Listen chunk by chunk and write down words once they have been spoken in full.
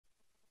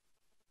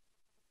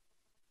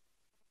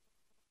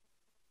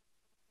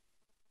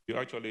You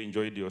actually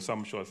enjoyed your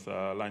sumptuous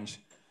lunch.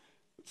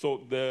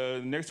 So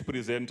the next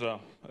presenter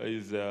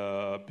is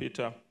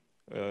Peter,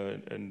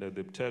 and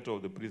the title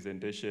of the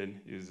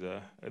presentation is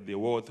The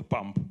Wealth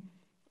Pump,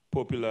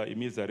 Popular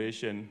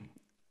Immiseration,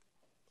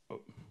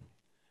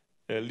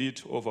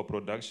 Elite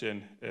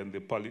Overproduction, and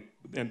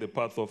the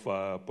Path of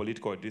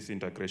Political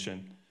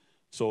Disintegration.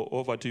 So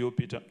over to you,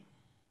 Peter.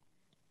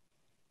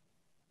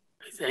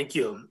 Thank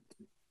you.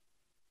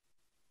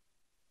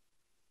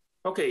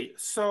 Okay,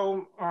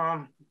 so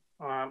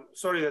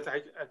sorry that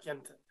I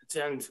can't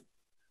attend,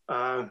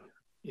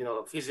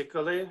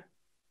 physically.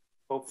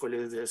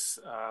 Hopefully this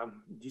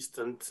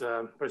distant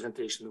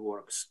presentation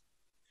works.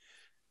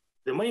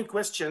 The main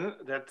question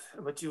that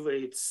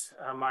motivates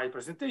my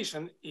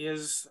presentation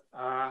is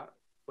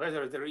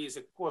whether there is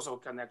a causal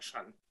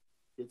connection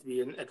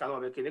between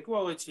economic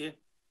inequality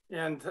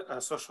and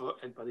social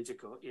and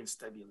political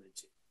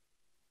instability.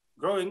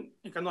 Growing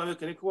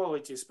economic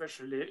inequality,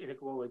 especially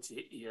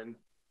inequality in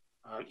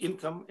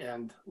income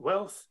and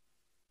wealth,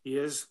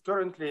 is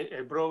currently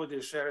a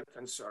broadly shared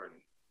concern.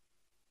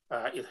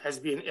 It has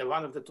been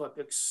one of the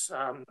topics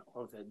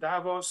of the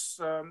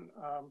Davos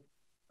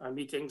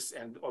meetings,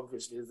 and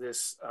obviously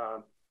this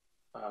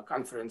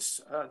conference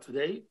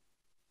today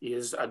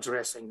is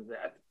addressing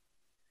that.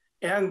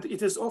 And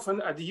it is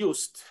often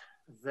adduced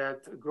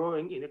that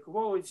growing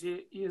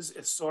inequality is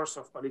a source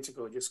of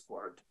political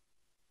discord.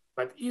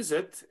 But is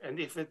it? And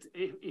if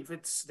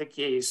it's the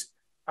case,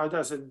 how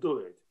does it do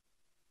it?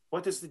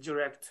 What is the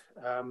direct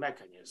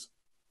mechanism?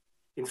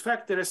 In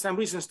fact, there are some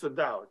reasons to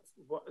doubt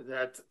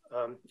that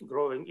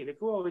growing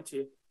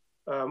inequality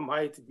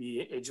might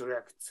be a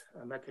direct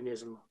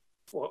mechanism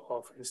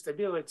of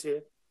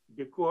instability,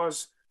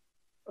 because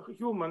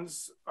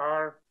humans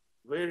are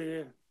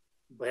very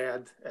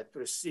bad at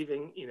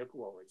perceiving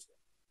inequality.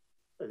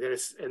 There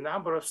is a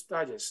number of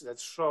studies that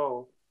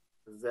show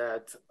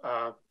that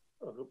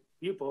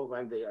people,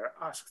 when they are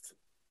asked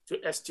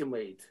to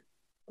estimate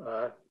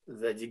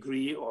the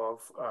degree of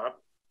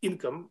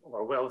income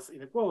or wealth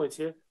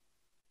inequality,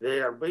 they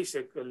are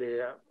basically,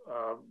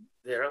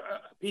 their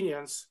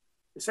opinions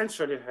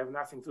essentially have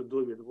nothing to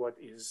do with what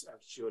is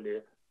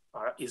actually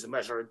is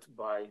measured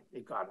by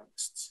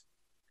economists.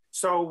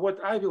 So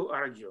what I will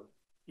argue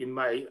in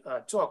my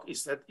talk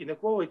is that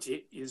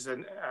inequality is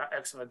an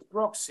excellent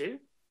proxy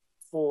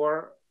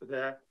for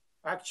the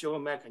actual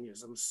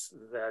mechanisms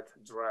that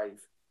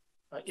drive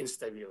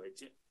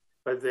instability.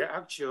 But the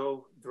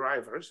actual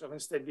drivers of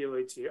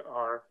instability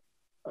are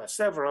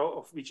several,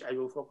 of which I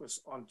will focus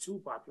on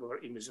two: popular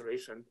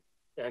immiseration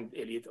and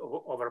elite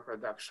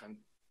overproduction.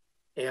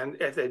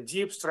 And at a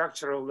deep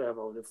structural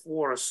level, the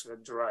force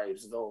that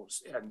drives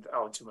those and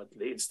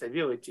ultimately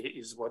instability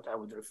is what I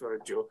would refer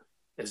to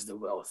as the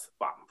wealth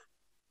pump.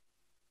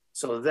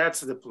 So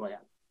that's the plan.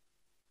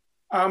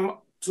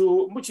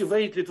 To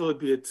motivate a little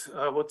bit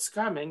what's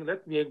coming,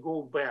 let me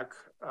go back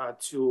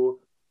to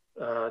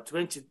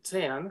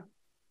 2010,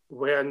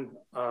 when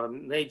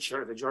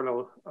Nature, the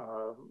journal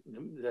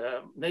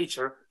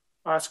Nature,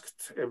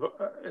 asked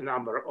a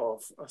number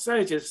of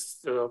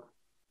scientists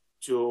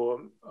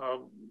to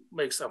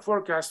make some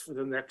forecasts for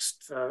the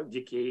next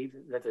decade,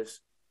 that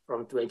is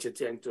from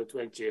 2010 to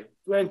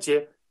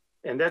 2020.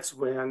 And that's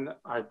when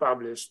I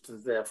published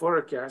the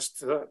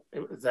forecast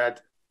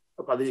that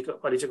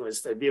political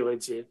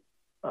instability,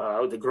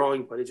 the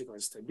growing political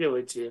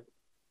instability,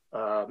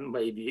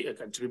 may be a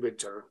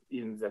contributor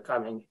in the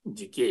coming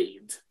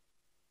decade.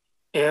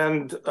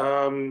 And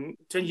 10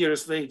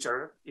 years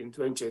later, in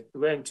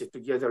 2020,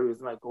 together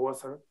with my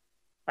co-author,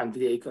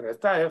 Andrei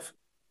Karatayev,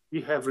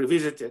 we have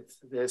revisited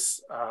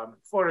this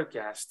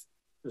forecast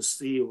to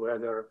see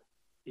whether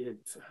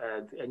it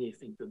had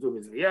anything to do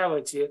with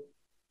reality.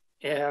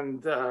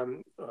 And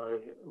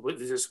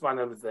this is one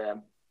of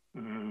the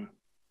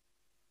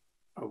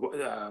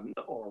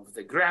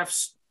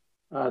graphs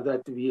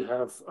that we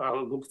have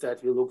looked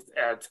at. We looked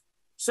at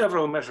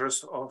several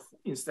measures of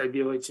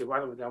instability.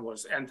 One of them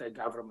was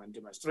anti-government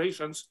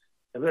demonstrations.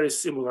 A very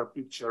similar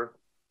picture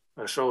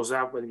shows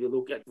up when we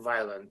look at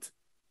violent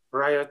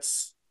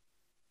riots.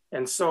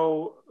 And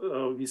so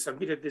we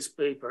submitted this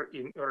paper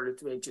in early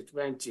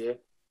 2020,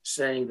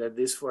 saying that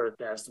this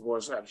forecast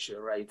was actually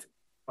right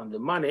on the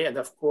money. And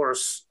of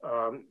course,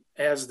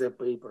 as the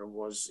paper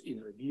was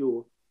in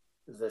review,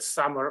 the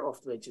summer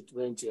of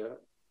 2020,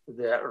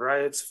 the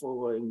riots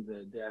following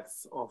the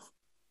death of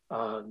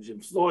Jim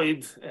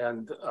Floyd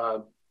and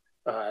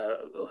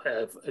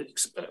have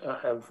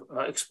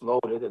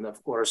exploded. And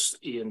of course,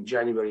 in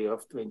January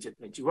of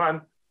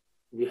 2021,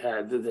 we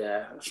had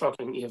the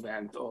shocking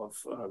event of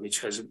which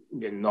has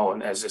been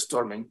known as the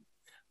storming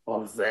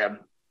of the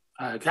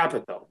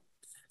Capitol.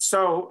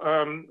 So,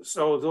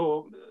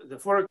 though the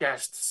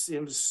forecast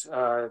seems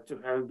to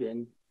have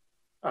been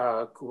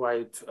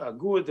quite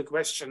good, the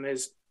question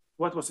is,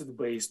 what was it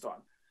based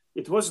on?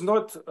 It was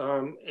not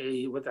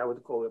what I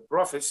would call a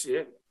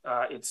prophecy.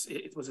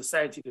 It was a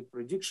scientific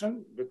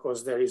prediction,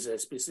 because there is a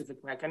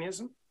specific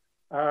mechanism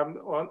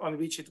on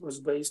which it was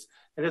based.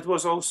 And it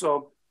was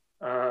also,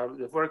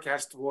 the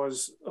forecast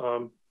was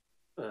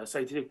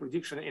scientific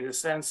prediction in the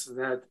sense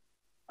that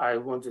I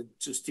wanted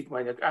to stick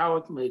my neck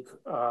out, make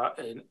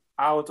an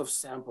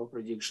out-of-sample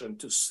prediction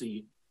to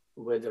see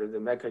whether the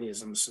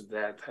mechanisms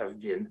that have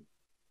been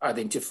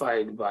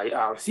identified by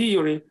our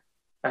theory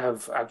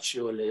have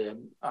actually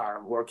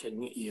are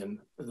working in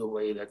the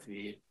way that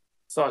we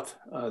thought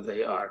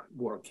they are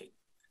working.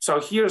 So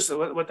here's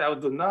what I'll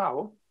do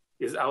now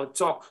is I'll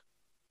talk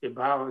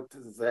about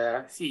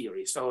the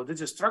theory. So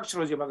this is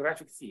structural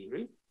demographic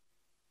theory,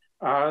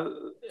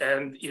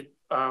 and it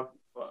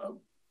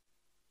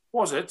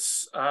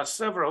posits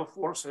several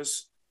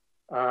forces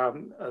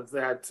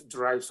that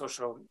drive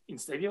social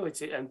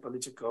instability and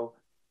political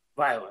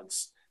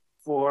violence.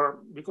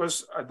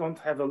 Because I don't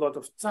have a lot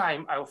of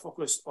time, I'll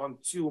focus on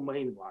two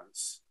main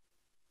ones.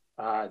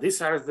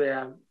 These are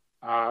the,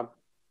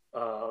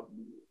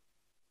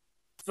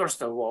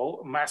 first of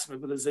all, mass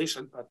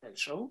mobilization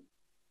potential.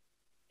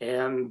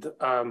 And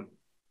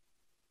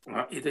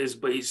it is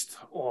based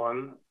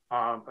on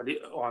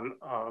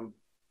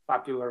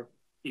popular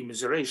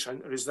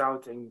immiseration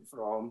resulting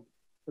from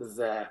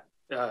the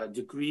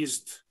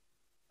decreased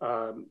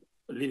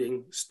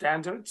living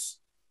standards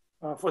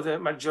for the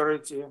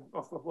majority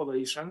of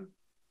population,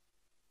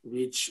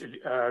 which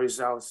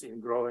results in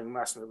growing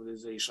mass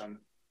mobilization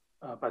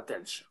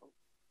potential.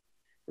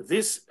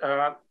 This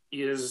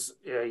is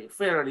a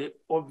fairly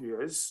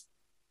obvious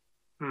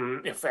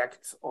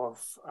effect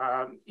of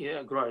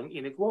growing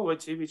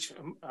inequality, which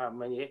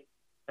many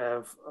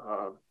have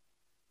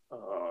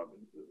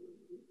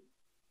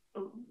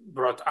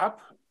brought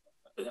up.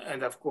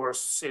 And of course,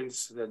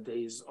 since the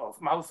days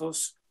of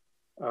Malthus,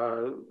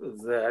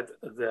 that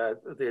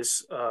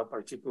this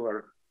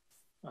particular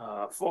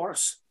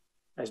force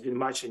has been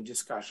much in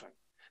discussion.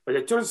 But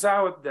it turns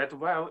out that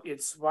while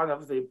it's one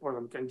of the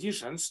important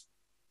conditions,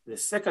 the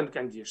second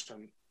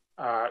condition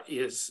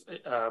is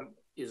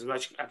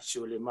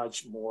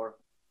much more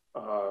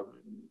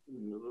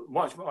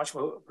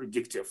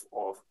predictive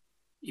of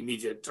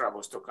immediate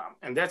troubles to come,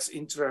 and that's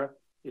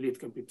intra-elite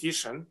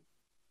competition,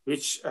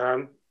 which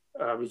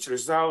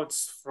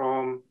results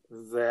from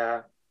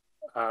the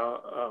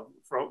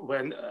from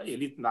when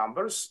elite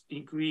numbers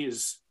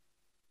increase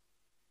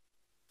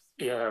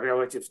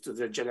relative to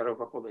the general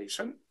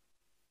population.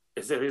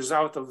 As a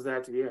result of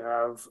that, we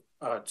have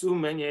too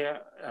many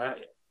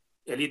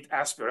elite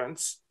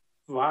aspirants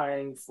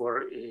vying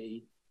for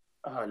a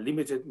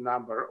limited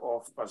number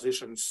of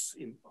positions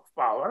of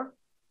power.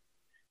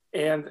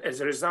 And as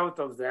a result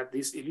of that,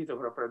 this elite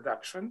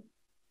overproduction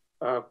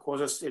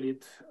causes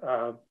elite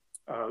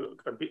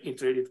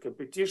inter-elite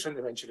competition,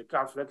 eventually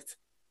conflict.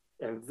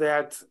 And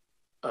that,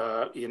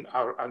 in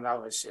our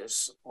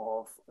analysis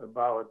of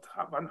about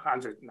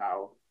 100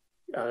 now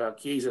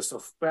cases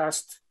of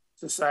past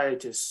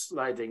societies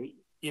sliding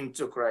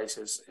into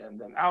crisis and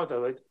then out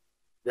of it,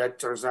 that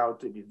turns out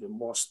to be the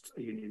most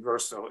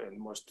universal and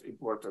most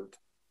important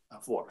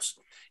force.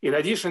 In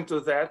addition to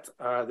that,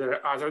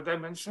 there are other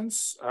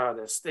dimensions,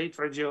 the state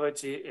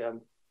fragility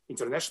and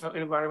international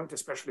environment,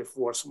 especially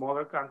for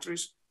smaller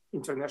countries.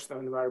 International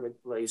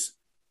environment plays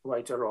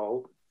quite a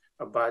role,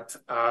 but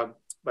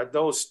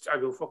those, I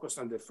will focus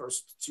on the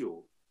first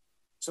two.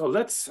 So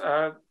let's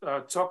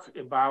talk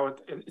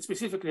about, and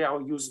specifically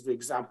I'll use the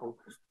example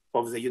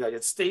of the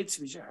United States,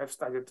 which I have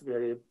studied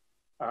very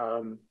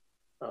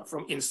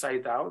from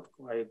inside out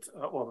quite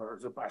over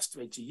the past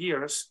 20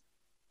 years.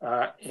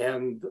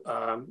 And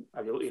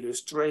I will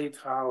illustrate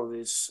how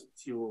these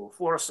two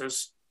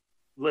forces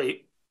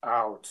play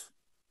out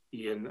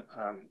in,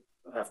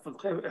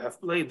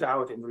 have played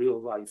out in real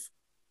life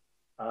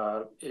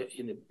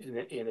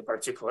in a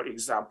particular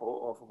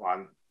example of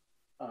one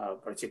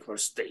particular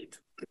state.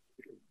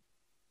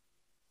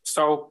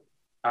 So,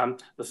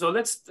 so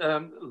let's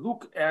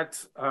look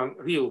at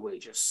real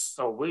wages.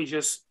 So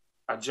wages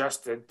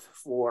adjusted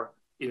for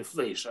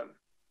inflation.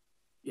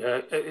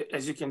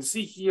 As you can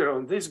see here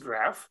on this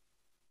graph,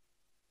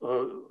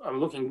 I'm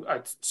looking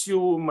at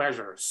two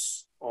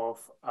measures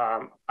of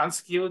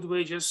unskilled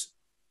wages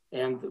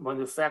and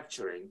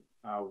manufacturing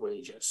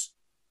wages.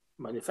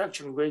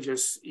 Manufacturing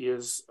wages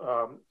is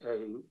a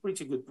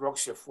pretty good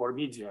proxy for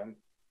median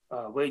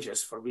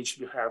wages, for which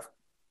we have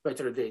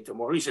better data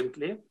more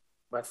recently.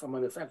 But for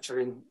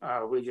manufacturing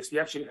wages, we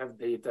actually have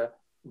data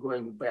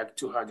going back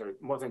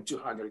more than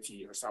 200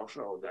 years. I'll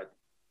show that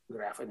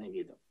graph in a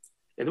minute.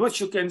 And what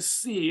you can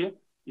see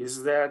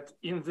is that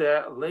in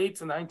the late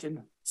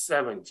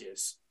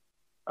 1970s,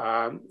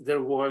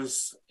 there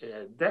was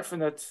a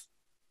definite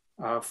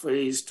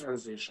phase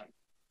transition.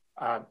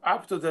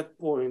 Up to that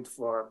point,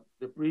 for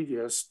the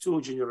previous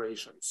two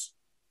generations,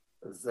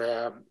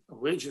 the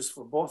wages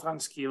for both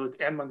unskilled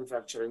and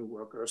manufacturing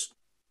workers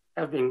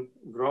have been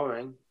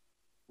growing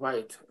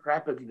quite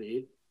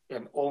rapidly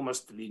and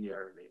almost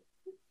linearly.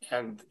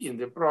 And in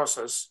the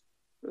process,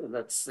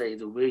 let's say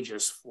the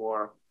wages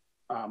for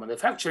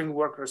manufacturing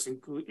workers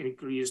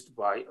increased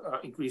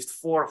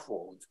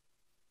fourfold,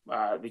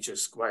 which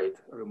is quite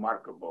a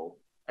remarkable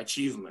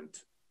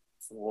achievement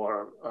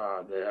for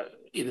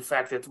in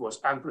fact, it was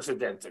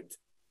unprecedented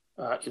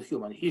in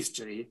human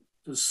history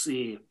to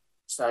see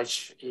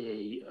such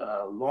a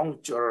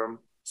long-term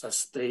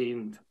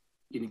sustained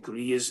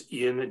increase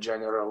in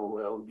general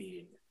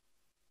well-being.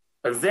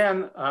 And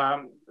then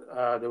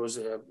there was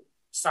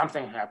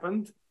something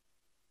happened,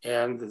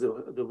 and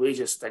the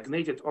wages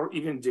stagnated or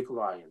even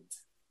declined.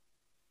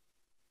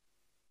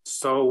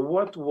 So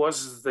what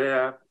was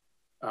the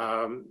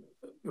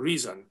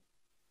reason?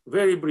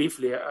 Very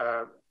briefly,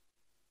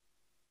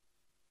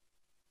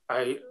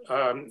 I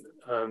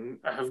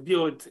have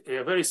built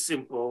a very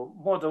simple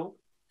model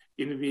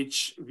in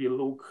which we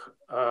look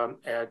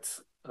at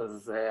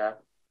the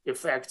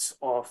effects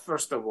of,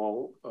 first of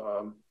all,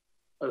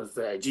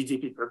 the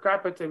GDP per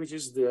capita, which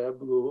is the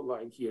blue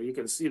line here. You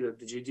can see that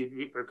the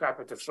GDP per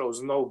capita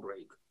shows no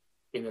break.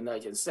 In the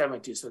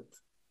 1970s, it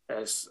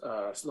has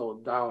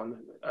slowed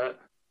down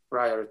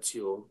prior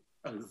to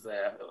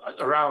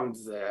around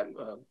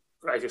the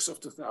crisis of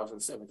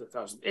 2007,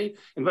 2008.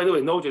 And by the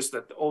way, notice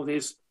that all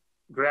these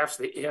graphs,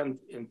 they end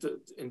in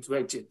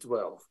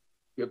 2012,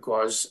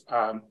 because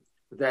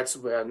that's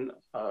when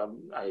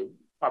I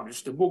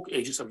published the book,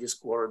 Ages of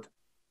Discord,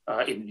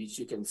 in which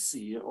you can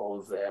see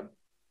all the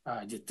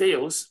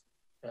details.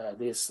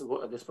 This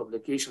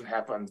publication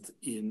happened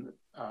in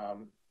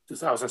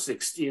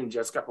 2016,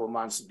 just a couple of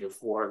months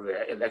before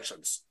the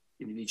elections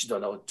in which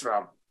Donald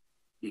Trump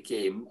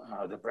became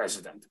the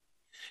president.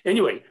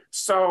 Anyway,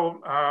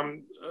 so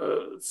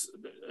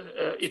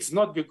it's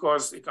not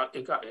because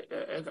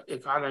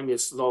economy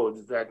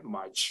slowed that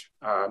much.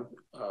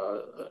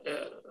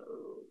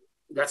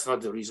 That's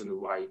not the reason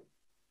why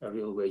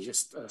real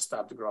wages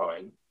stopped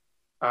growing.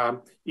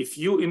 If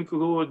you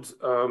include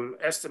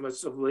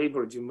estimates of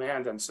labor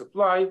demand and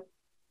supply,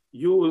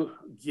 you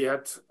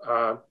get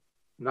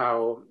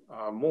now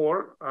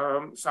more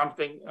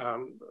something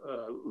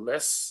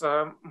less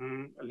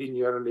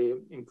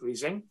linearly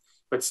increasing,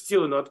 but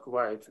still not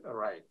quite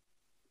right.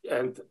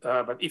 And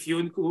but if you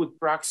include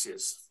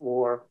proxies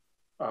for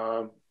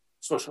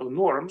social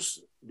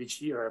norms, which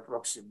here are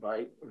proxied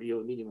by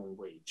real minimum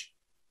wage,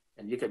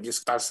 and you can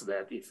discuss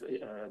that if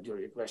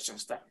during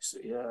questions times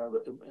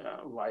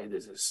why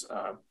this is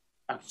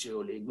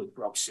actually a good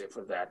proxy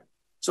for that.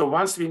 So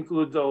once we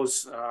include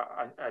those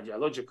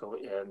ideological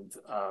and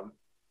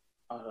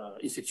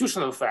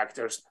institutional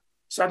factors,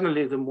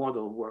 suddenly the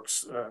model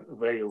works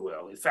very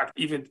well. In fact,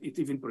 it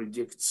even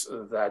predicts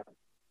that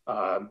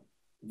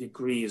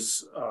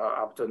decrease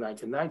up to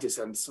 1990s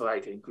and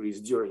slight increase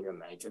during the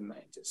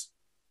 1990s.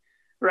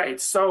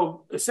 Right,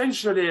 so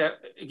essentially,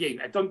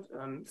 again, I don't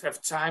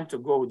have time to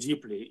go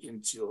deeply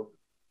into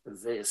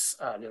this,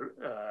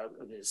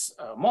 this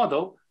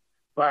model,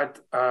 but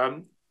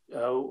the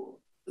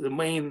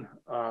main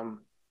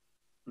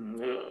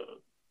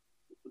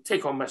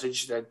take-home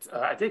message that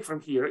I take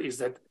from here is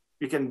that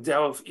we can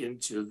delve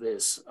into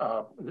these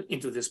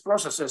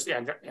processes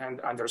and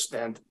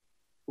understand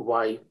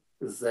why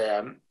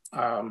the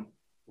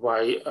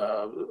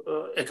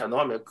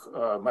economic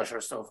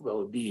measures of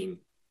well-being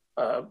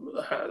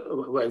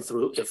went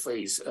through a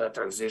phase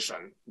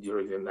transition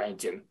during the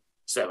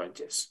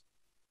 1970s.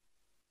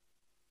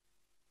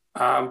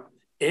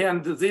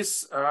 And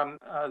this,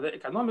 the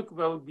economic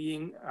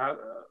well-being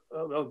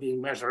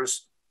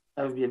measures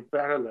have been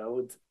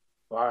paralleled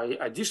by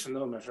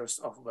additional measures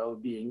of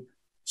well-being.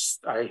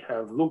 I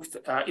have looked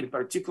in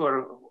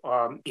particular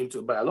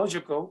into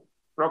biological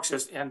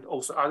proxies and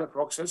also other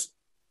proxies,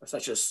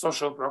 such as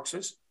social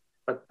proxies.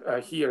 But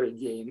here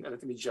again,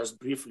 let me just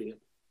briefly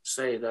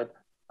say that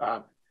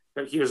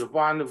here's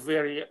one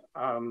very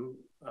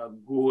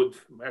good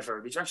measure,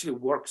 which actually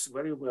works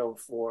very well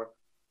for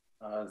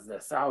the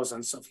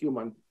thousands of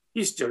human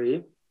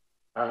history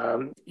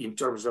in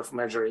terms of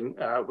measuring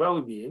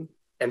well-being.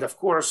 And of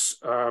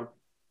course,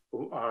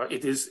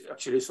 it is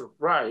actually a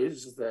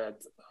surprise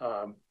that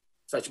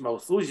such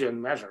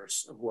Malthusian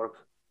measures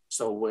work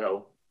so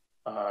well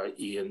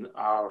in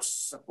our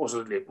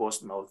supposedly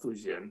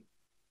post-Malthusian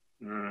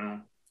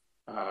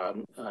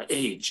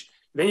age.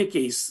 In any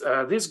case,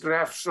 this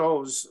graph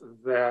shows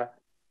the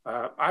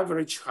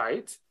average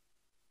height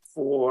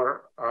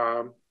for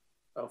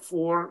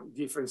 4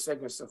 different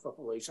segments of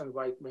population: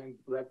 white men,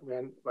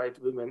 white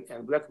women,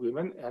 and black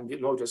women. And you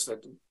notice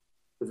that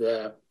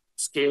the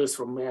scales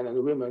for men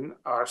and women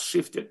are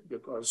shifted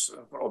because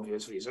for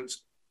obvious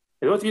reasons.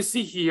 And what you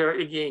see here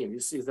again, you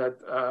see that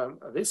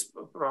this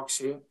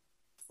proxy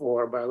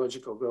for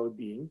biological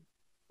well-being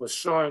was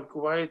showing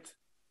quite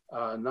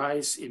a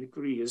nice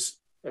increase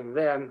and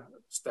then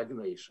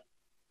stagnation.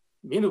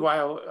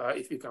 Meanwhile,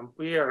 if we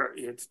compare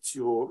it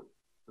to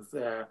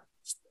the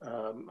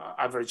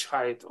average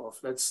height of,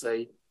 let's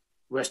say,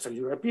 Western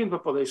European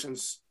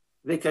populations,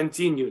 they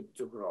continued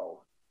to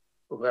grow,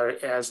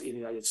 whereas in the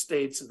United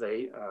States,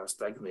 they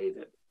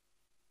stagnated.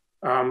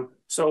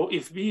 So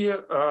if we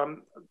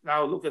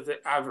now look at the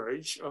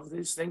average of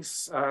these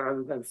things,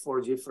 rather than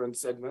 4 different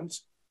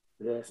segments,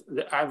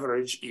 the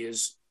average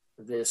is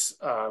this,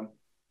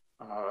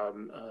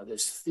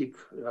 this thick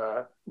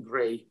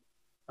gray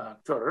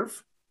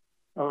curve,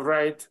 all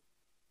right?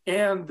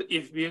 And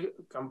if we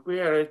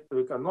compare it to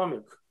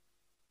economic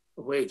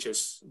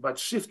wages, but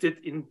shifted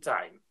in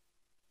time,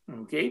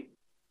 Okay,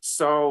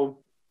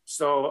 so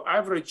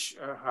average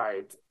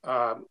height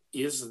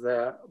is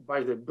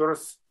by the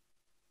birth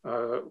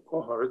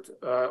cohort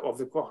of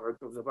the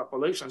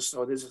population.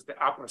 So this is the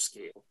upper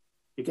scale.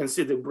 You can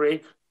see the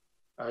break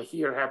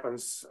here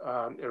happens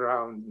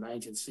around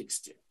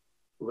 1960,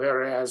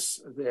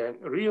 whereas the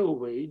real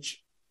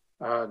wage,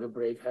 the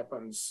break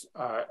happens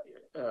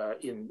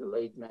in the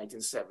late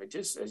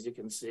 1970s, as you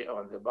can see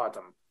on the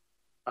bottom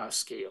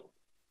scale.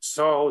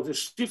 So the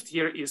shift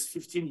here is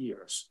 15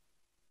 years.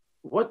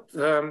 What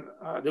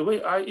the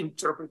way I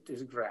interpret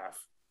this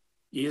graph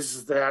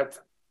is that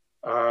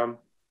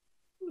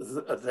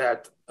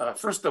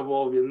first of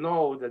all, we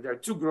know that there are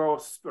two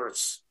growth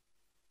spurts.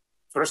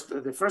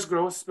 The first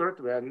growth spurt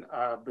when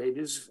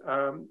babies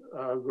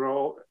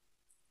grow,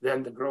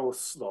 then the growth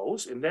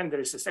slows, and then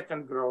there is a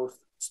second growth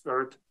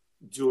spurt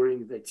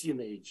during the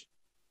teenage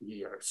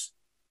years,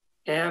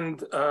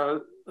 and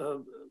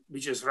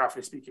which is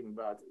roughly speaking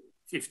about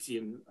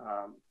 15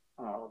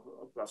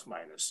 plus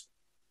minus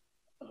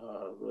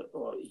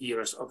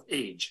years of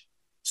age.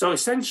 So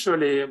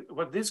essentially,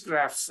 what this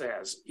graph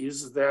says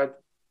is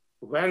that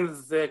when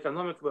the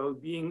economic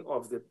well-being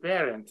of the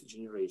parent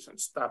generation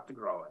stopped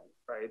growing,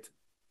 right,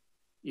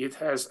 it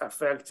has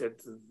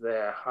affected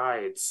the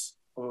heights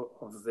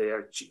of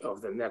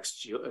the next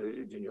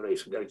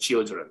generation, their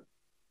children,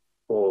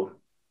 who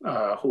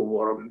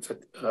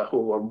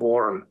were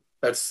born.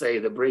 Let's say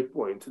the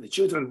breakpoint. The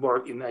children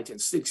born in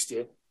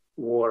 1960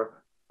 were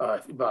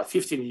about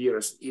 15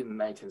 years in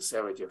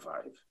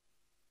 1975.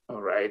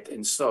 All right,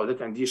 and so the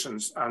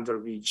conditions under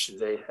which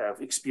they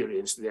have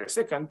experienced their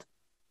second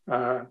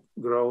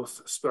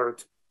growth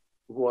spurt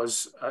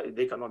was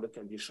the economic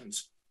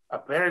conditions.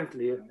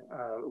 Apparently,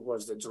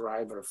 was the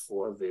driver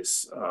for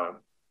this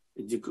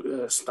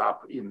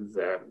stop in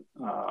the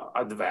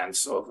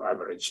advance of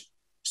average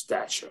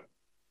stature.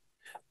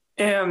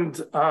 And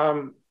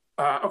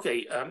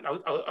okay,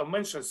 I'll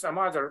mention some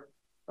other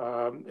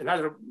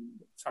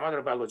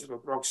biological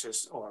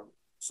proxies or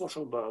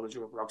social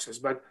biological proxies,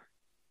 but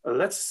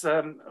let's,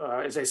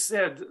 as I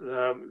said,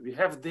 we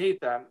have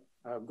data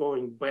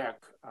going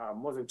back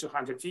more than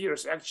 200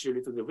 years,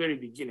 actually, to the very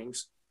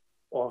beginnings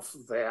of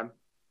the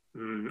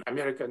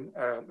American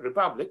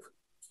Republic.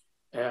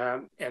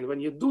 And when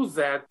you do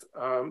that,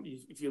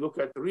 if you look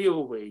at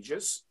real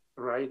wages,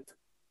 right,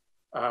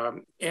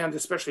 and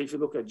especially if you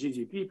look at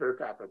GDP per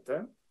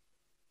capita,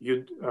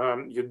 you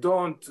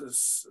don't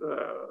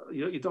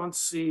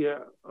see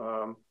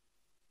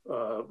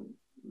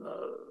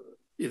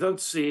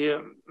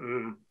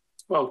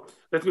well,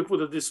 let me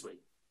put it this way.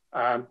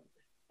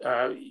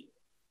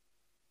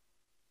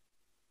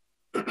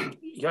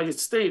 United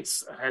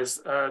States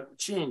has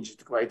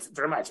changed quite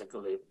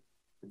dramatically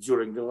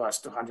during the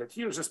last 200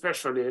 years,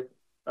 especially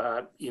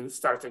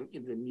starting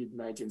in the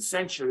mid-19th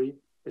century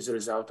as a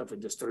result of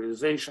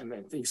industrialization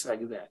and things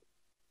like that.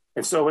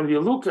 And so when we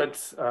look at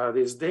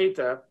this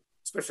data,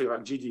 especially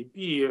like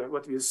GDP,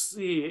 what we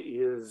see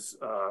is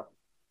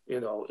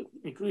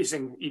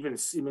increasing, even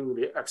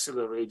seemingly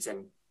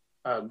accelerating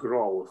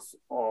growth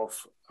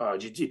of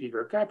GDP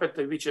per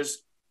capita, which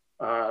is,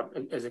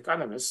 as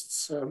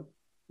economists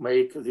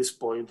make this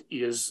point,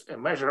 is a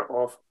measure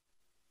of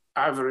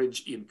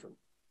average income.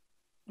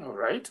 All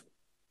right.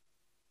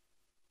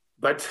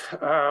 But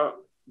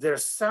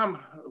there's some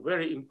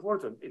very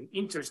important and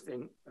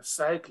interesting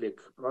cyclic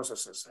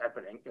processes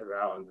happening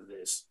around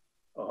this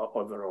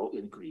overall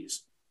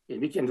increase.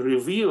 And we can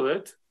reveal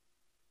it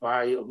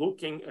by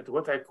looking at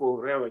what I call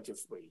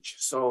relative wage.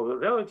 So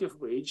relative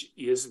wage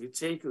is we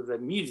take the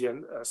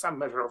median, some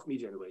measure of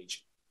median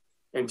wage,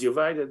 and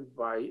divide it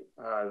by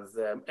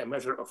a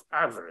measure of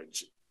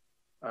average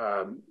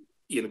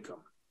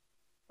income.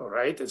 All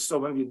right. And so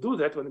when we do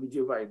that, when we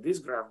divide this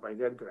graph by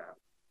that graph,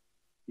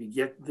 we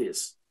get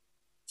this.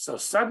 So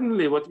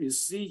suddenly what we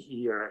see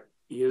here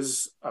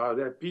is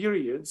there are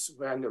periods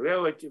when the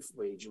relative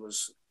wage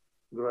was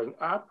growing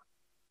up,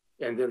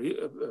 and there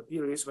are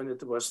periods when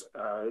it was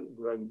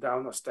going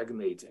down or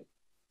stagnating.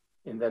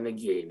 And then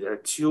again, there are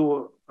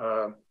two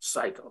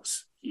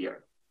cycles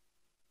here.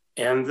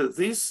 And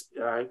this,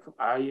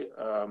 I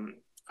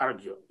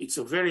argue, it's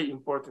a very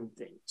important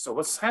thing. So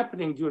what's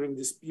happening during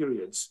these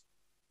periods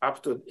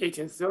up to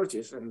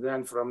 1830s, and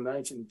then from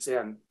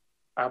 1910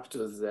 up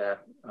to the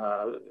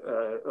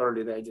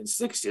early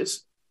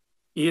 1960s,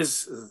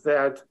 is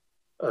that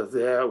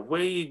the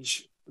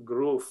wage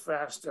grew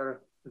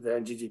faster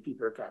than GDP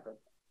per capita.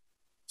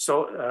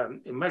 So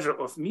a measure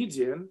of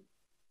median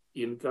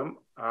income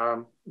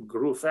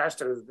grew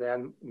faster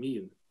than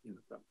mean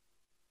income,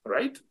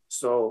 right?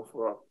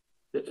 So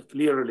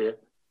clearly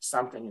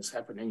something is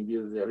happening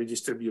with the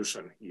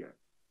redistribution here.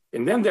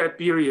 And then there are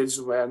periods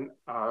when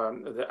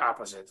the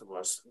opposite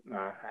was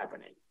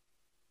happening.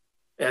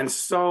 And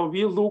so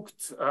we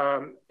looked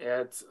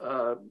at,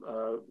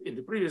 in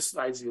the previous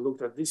slides, we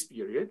looked at this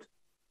period.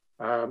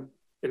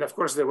 And of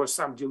course, there was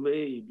some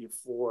delay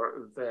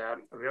before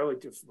the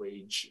relative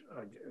wage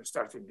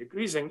started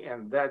decreasing,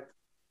 and that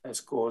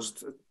has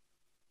caused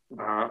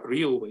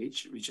real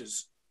wage, which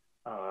is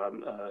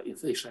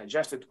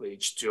inflation-adjusted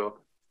wage, to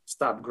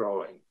stop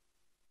growing.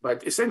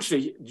 But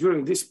essentially,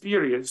 during these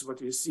periods,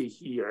 what we see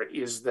here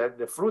is that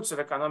the fruits of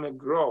economic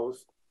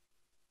growth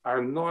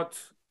are not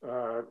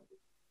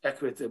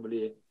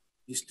equitably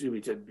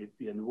distributed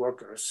between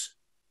workers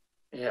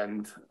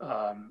and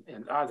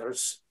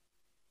others.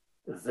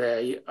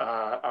 They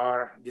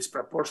are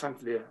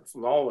disproportionately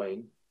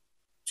flowing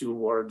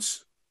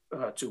towards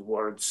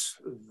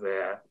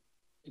the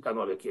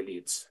economic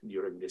elites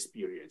during these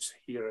periods,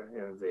 here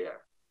and there.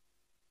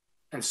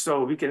 And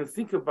so we can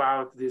think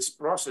about this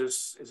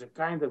process as a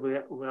kind of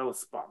a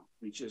wealth pump,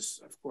 which is,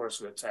 of course,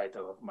 the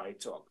title of my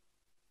talk.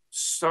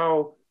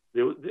 So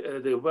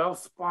the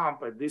wealth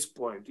pump at this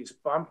point is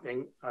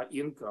pumping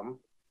income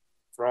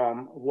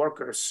from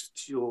workers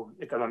to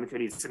economic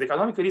elites. And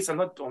economic elites are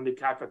not only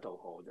capital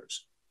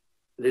holders.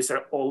 They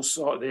are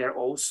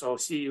also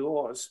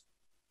CEOs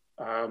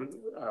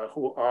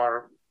who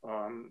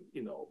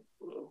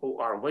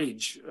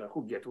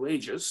get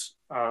wages.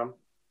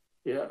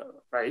 Yeah,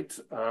 right.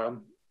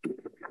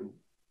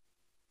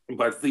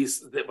 But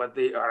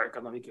they are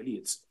economic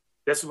elites.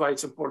 That's why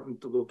it's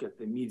important to look at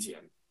the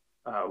median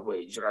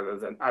wage rather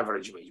than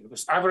average wage,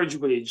 because average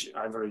wage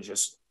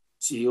averages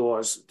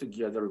CEOs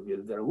together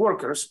with their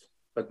workers,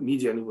 but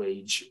median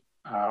wage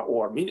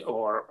or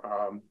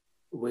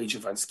wage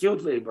of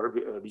unskilled labor,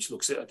 which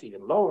looks at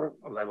even lower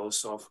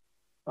levels of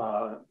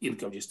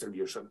income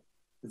distribution,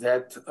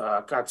 that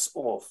cuts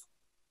off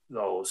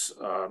those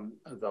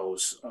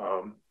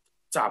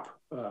top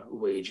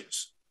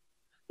wages.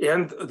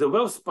 And the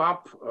wealth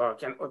pump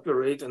can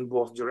operate in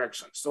both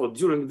directions. So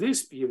during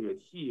this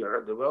period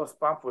here, the wealth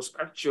pump was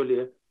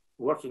actually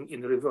working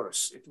in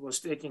reverse. It was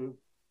giving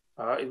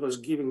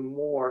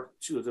more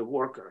to the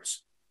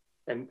workers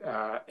and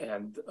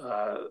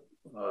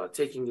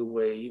taking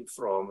away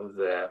from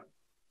the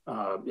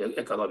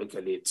economic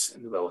elites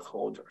and wealth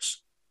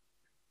holders.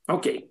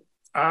 Okay.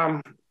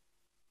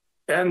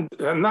 And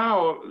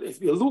now,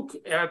 if we look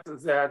at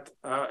that,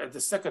 at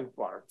the second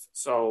part,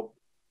 so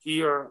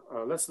here,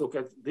 let's look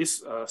at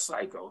this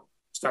cycle,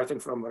 starting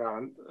from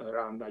around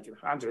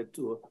 1900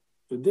 to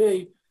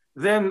today.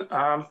 Then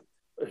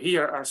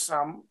here are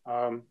some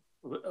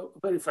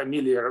very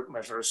familiar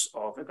measures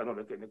of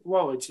economic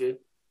inequality.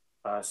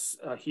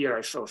 Here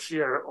I show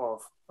share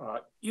of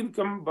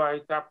income by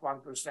top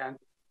 1%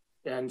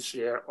 and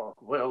share of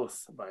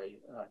wealth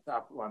by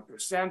top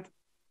 1%.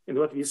 And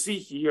what we see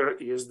here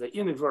is the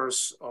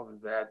inverse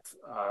of that,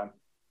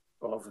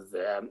 of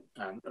the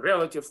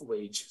relative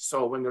wage.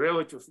 So when the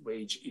relative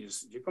wage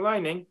is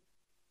declining,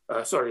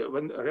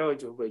 when the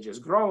relative wage is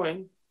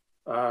growing,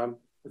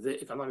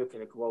 the economic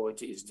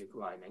inequality is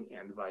declining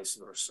and vice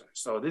versa.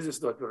 So this is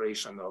the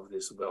operation of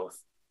this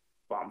wealth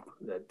pump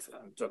that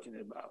I'm talking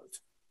about.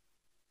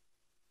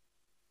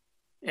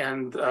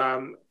 And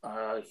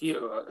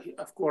here,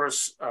 of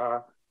course,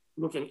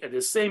 looking at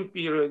the same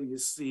period, you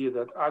see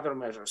that other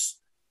measures,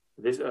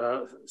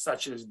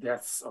 such as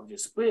deaths of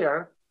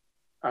despair,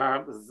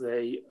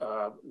 they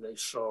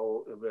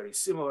show a very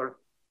similar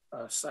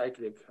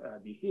cyclic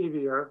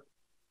behavior,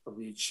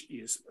 which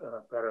is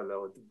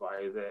paralleled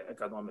by the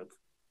economic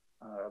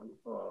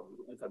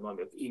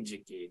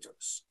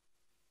indicators.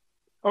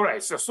 All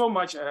right, so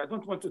much. I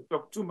don't want to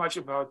talk too much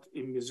about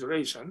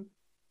immiseration,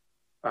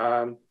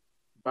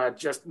 but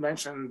just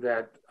mention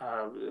that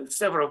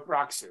several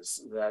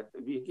proxies that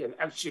we can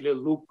actually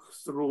look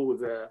through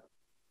the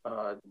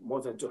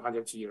more than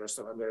 200 years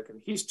of American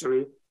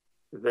history,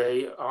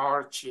 they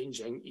are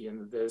changing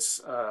in this.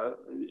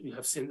 We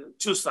have seen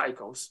two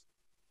cycles,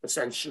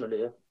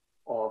 essentially,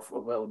 of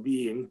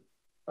well-being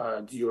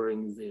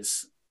during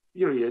this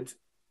period.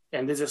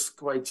 And this is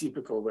quite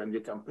typical when we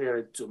compare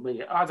it to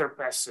many other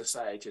past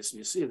societies.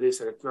 We see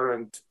these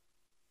recurrent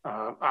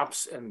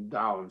ups and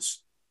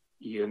downs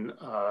in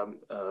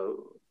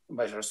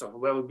measures of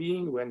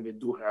well-being when we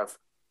do have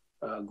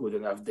good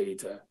enough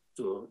data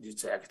to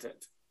detect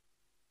it.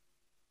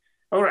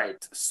 All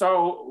right,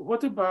 so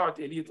what about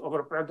elite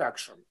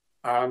overproduction?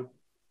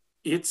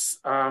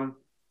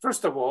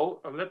 First of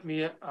all, let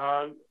me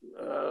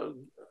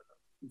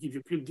give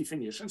you a quick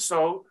definition.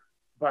 So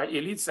by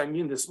elites, I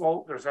mean the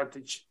small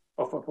percentage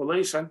of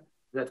population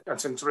that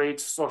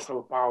concentrates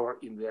social power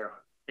in their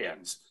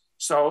hands.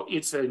 So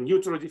it's a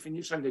neutral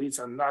definition. The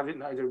elites are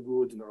neither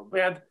good nor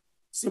bad.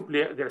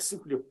 They're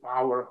simply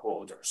power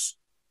holders.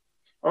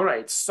 All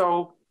right,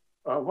 so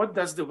what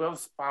does the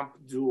wealth pump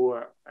do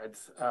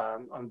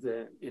on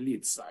the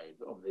elite side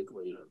of the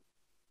equation?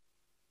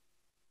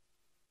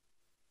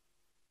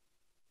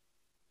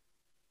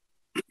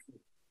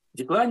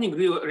 Declining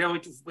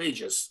relative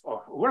wages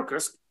of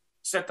workers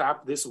set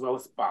up this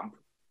wealth pump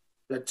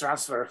that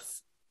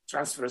transfers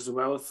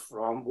wealth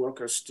from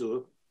workers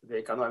to the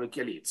economic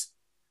elites.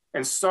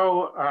 And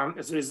so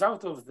as a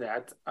result of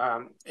that,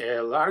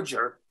 a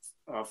larger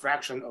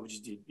fraction of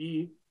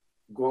GDP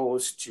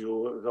goes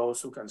to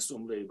those who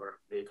consume labor,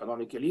 the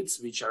economic elites,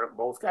 which are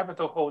both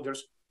capital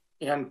holders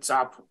and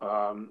top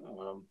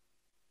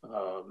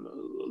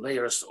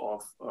layers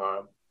of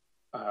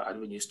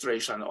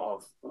administration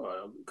of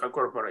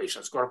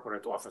corporations,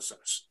 corporate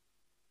officers.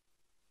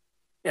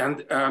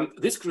 And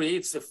this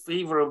creates a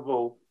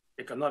favorable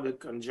economic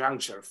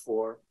conjuncture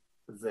for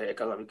the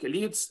economic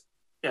elites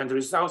and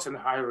results in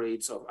high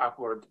rates of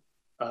upward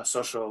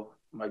social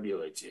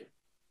mobility.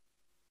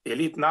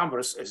 Elite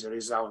numbers, as a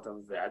result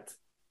of that,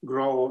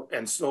 grow,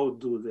 and so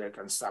do their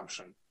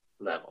consumption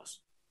levels.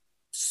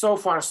 So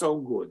far, so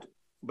good.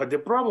 But the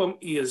problem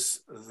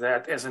is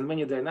that, as in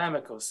many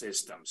dynamical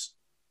systems,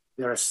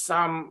 there are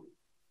some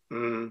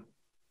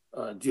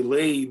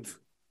delayed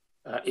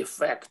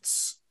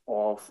effects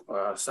of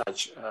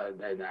such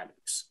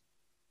dynamics.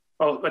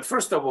 Well, but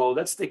first of all,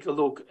 let's take a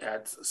look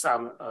at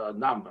some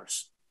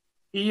numbers.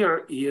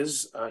 Here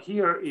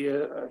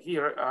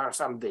are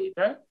some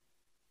data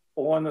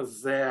on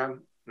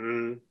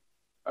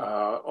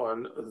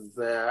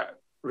the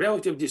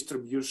relative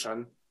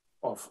distribution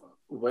of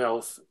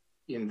wealth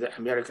in the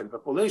American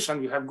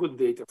population. We have good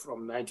data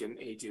from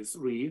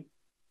 1983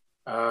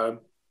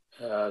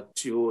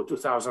 to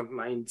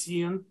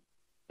 2019,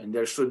 and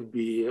there should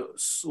be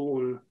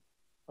soon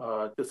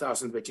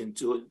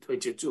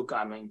 2022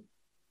 coming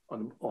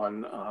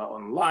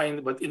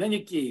online. But in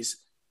any case,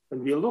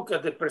 when we look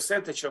at the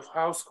percentage of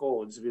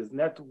households with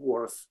net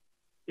worth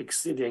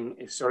exceeding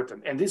a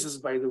certain, and this is,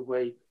 by the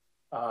way,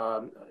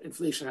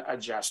 inflation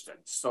adjusted.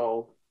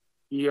 So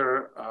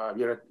here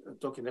we're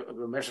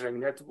measuring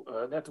net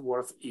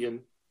worth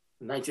in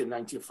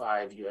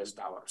 1995 US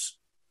dollars.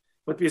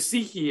 What we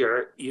see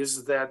here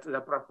is that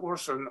the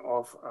proportion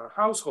of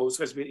households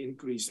has been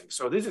increasing.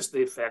 So this is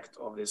the effect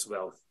of this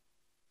wealth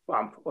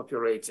pump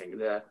operating.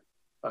 The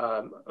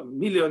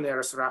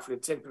millionaires, roughly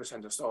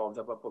 10% or so of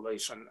the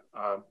population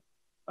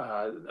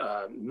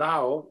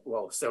now,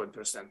 well,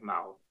 7%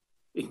 now,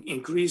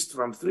 increased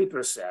from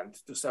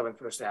 3% to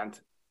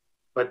 7%.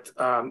 But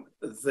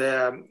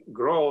the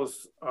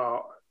growth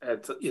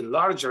in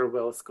larger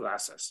wealth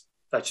classes,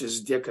 such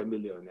as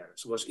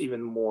decamillionaires, was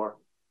even more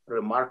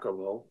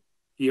remarkable.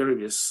 Here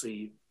we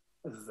see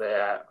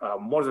the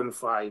more than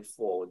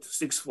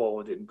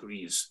six-fold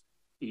increase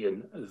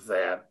in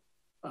the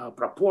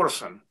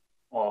proportion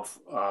of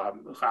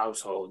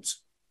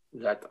households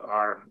that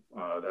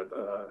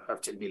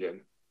have $10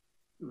 billion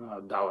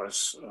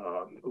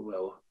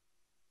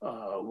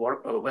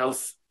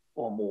wealth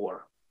or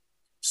more.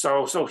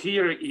 So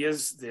here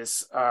is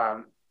this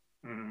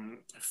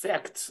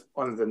effect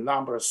on the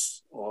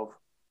numbers of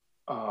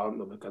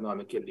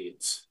economic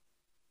elites.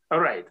 All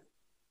right.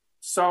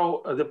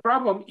 So the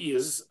problem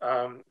is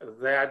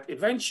that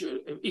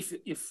eventually,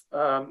 if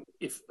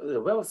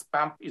the wealth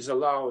pump is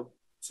allowed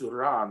to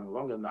run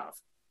long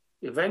enough,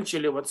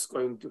 eventually what's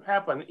going to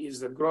happen is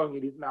that growing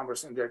elite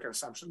numbers and their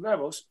consumption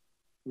levels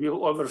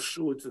will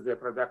overshoot the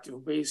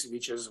productive base,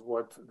 which is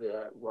what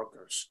the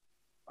workers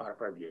are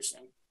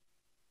producing.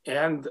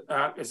 And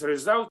as a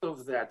result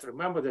of that,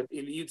 remember that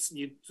elites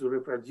need to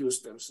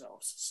reproduce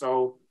themselves.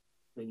 So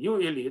the new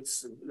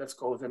elites, let's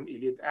call them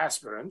elite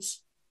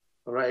aspirants,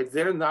 right?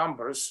 Their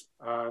numbers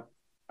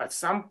at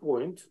some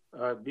point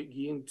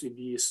begin to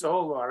be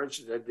so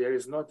large that there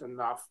is not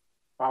enough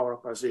power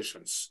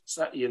positions.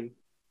 So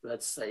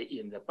let's say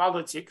in the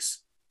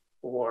politics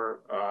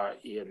or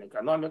in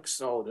economics.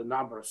 So the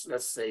numbers,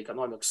 let's say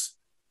economics,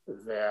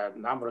 the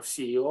number of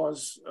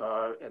CEOs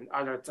and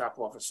other top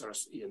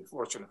officers in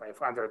Fortune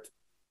 500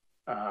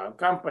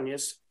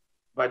 companies,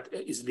 but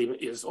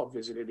is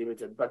obviously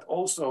limited. But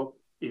also,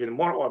 even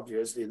more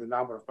obviously, the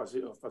number of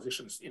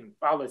positions in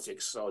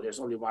politics. So there's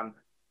only one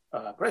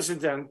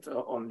president,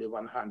 only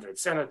 100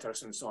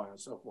 senators, and so on and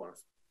so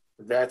forth.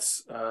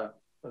 That's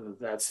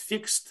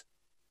fixed.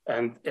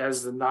 And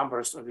as the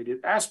numbers of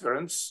elite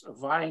aspirants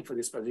vying for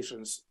these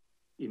positions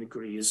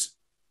increase,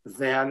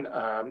 then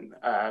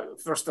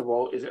first of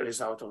all, as a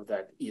result of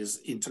that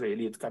is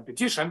intra-elite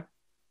competition.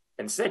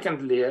 And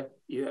secondly,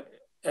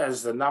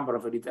 as the number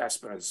of elite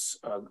aspirants,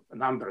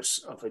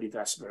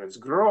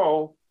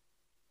 grow,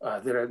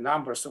 there are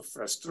numbers of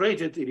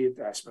frustrated elite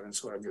aspirants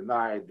who are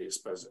denied this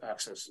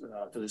access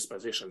to these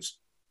positions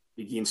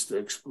begins to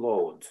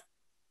explode.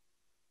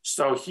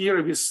 So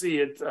here we see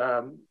it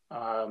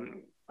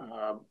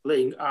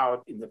playing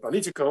out in the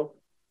political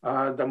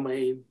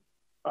domain.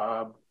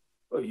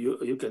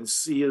 You can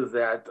see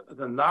that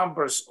the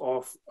numbers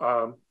of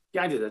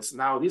candidates,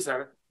 now these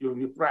are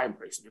during the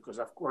primaries, because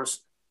of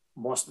course,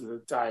 most of the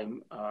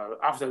time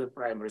after the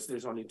primaries,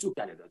 there's only two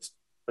candidates.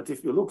 But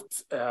if you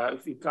looked,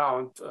 if you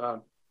count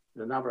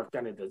the number of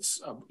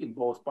candidates in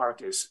both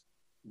parties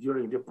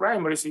during the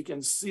primaries, you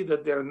can see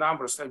that their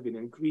numbers have been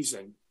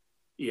increasing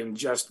in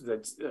just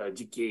that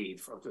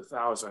decade from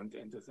 2000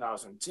 and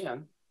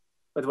 2010.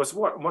 But what's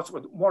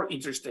more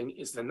interesting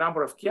is the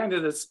number of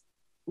candidates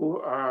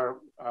who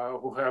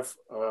have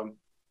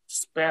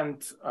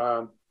spent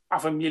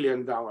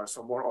 $500,000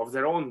 or more of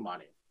their own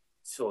money.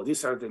 So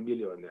these are the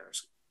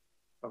millionaires,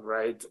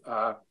 right?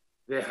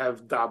 They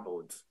have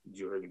doubled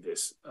during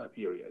this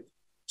period.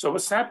 So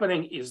what's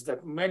happening is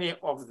that many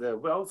of the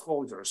wealth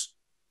holders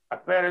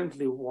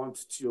apparently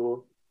want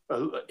to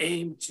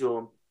aim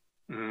to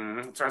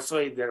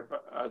translate their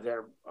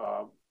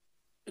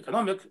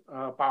economic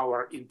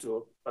power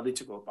into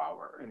political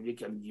power. And we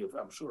can give,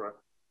 I'm sure,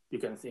 you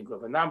can think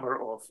of a number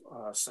of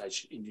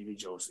such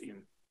individuals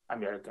in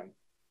American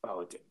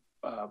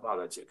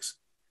politics.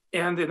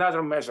 And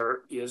another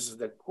measure is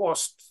the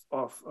cost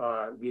of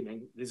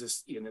winning. This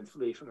is in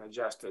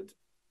inflation-adjusted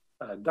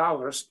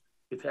dollars.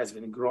 It has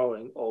been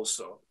growing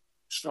also,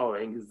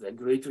 showing the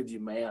greater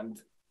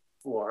demand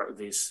for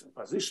these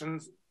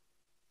positions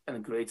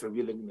and greater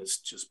willingness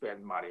to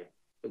spend money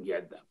to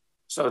get them.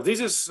 So this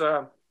is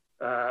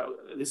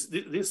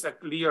this a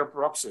clear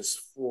proxies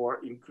for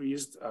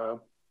increased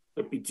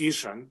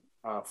competition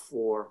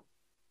for.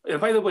 And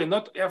by the way,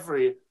 not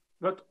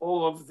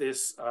all of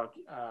these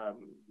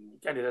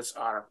candidates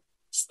are,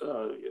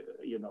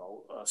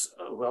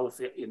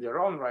 wealthy in their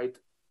own right.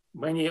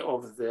 Many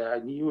of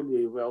the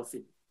newly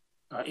wealthy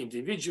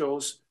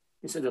individuals,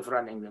 instead of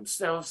running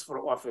themselves for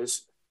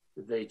office,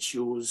 they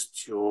choose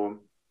to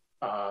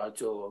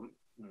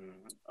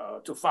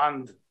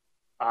fund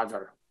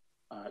other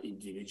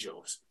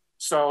individuals.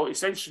 So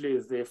essentially,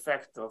 the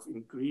effect of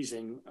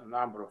increasing a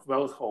number of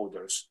wealth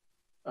holders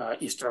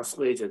is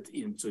translated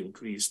into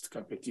increased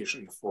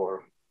competition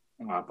for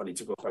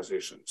political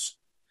positions.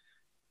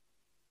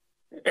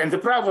 And the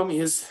problem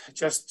is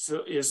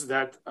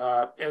that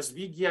as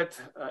we get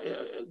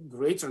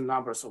greater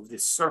numbers of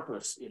these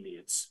surplus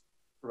elites,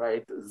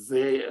 right,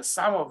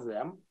 some of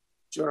them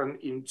turn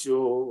into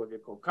what we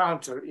call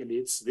counter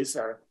elites. These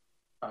are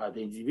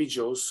the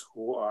individuals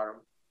who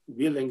are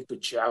willing to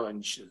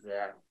challenge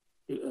the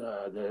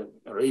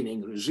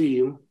reigning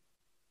regime,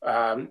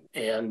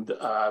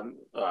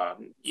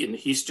 in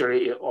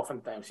history,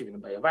 oftentimes even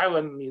by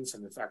violent means.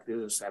 And in fact, this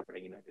is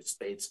happening in the United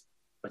States.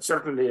 But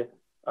certainly,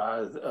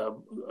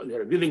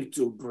 they're willing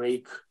to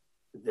break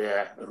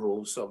the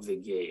rules of the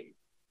game.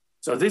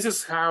 So this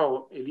is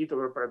how elite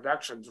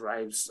overproduction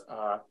drives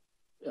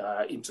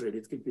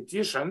inter-elite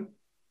competition,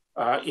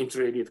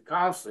 inter-elite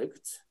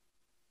conflict,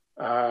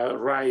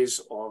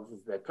 rise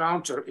of the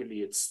counter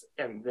elites,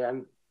 and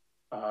then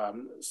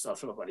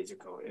social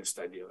political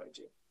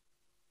instability.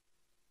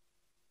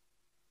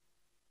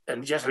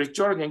 And just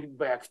returning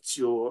back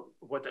to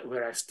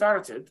where I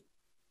started,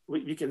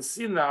 we can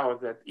see now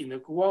that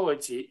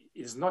inequality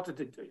is not,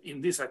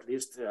 in this at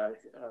least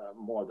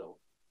model,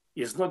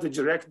 is not a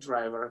direct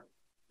driver,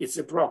 it's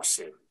a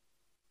proxy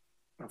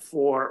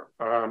for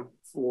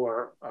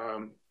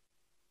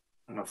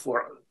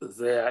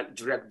the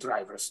direct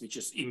drivers, which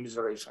is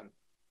immiseration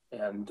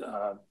and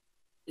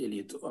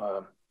elite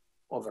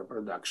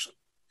overproduction.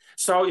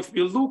 So if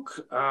we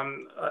look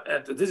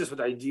at, this is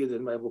what I did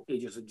in my book,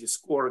 Ages of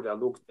Discord. I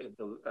looked at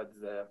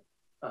the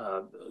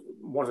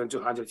more than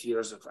 200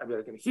 years of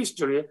American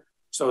history.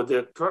 So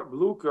the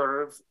blue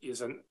curve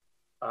is an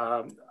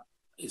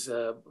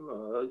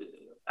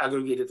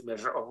aggregated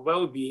measure of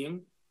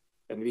well-being.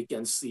 And we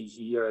can see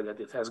here that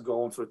it has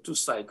gone through 2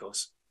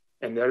 cycles.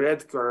 And the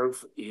red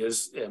curve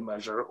is a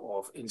measure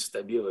of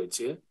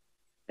instability.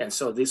 And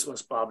so this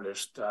was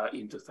published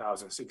in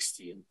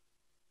 2016,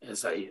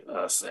 as I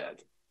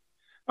said.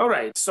 All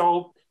right,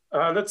 so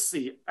let's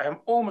see.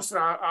 I'm almost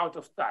out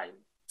of time.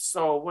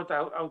 So what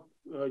I'll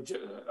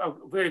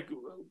very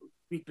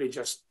quickly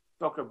just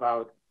talk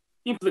about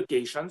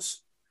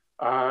implications.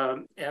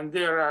 And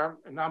there are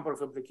a number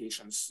of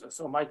implications.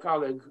 So my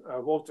colleague,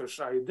 Walter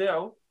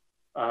Scheidel,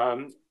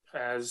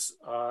 has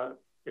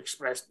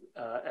expressed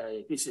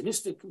a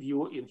pessimistic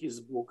view in his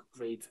book,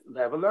 Great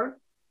Leveler,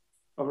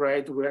 all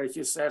right, where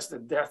he says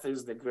that death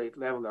is the great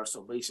leveler.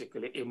 So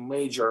basically a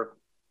major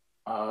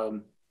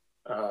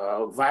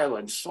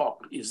violent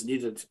shock is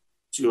needed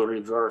to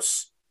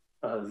reverse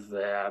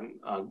the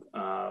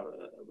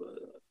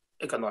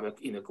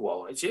economic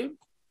inequality.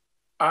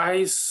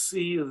 I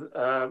see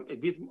a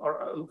bit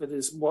more, look at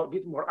this a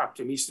bit more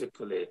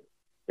optimistically.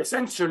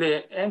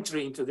 Essentially,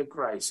 entry into the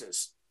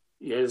crisis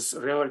is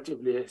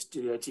relatively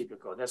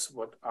stereotypical. That's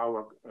what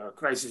our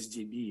crisis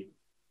DB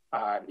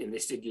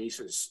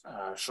investigations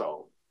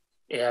show.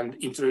 And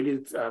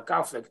inter-elite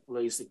conflict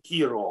plays a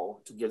key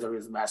role together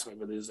with mass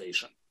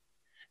mobilization.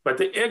 But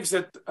the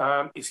exit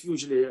is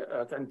hugely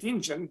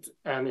contingent.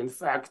 And in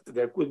fact,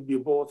 there could be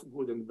both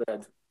good and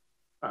bad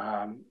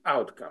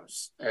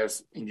outcomes,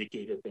 as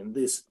indicated in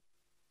this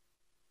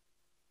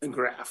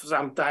graph.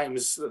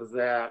 Sometimes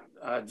the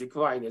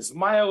decline is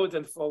mild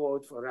and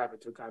followed for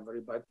rapid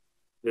recovery, but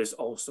there's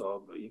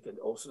also, you can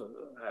also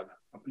have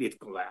complete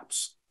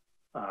collapse.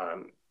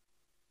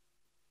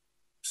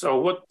 So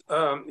what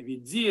we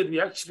did,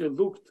 we actually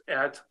looked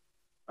at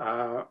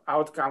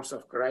outcomes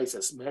of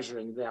crisis,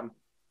 measuring them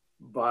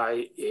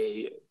by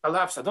a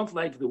collapse. I don't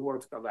like the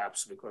word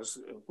collapse because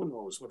who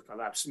knows what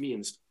collapse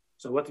means.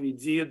 So what we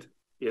did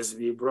is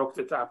we broke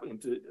it up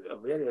into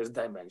various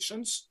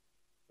dimensions.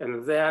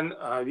 And then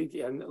we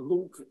can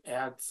look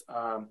at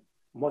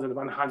more than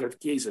 100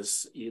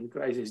 cases in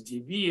crisis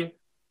DB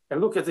and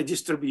look at the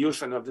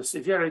distribution of the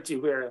severity,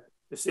 where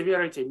the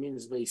severity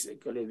means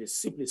basically we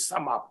simply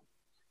sum up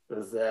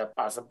the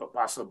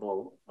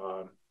possible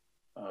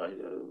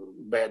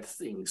bad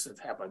things that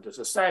happen to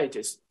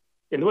societies.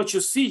 And what you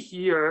see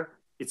here,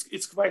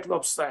 it's quite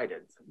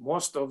lopsided.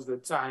 Most of the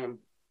time,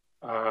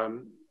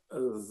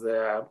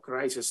 the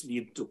crisis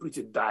lead to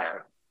pretty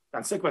dire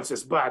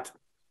consequences, but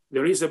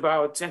there is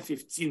about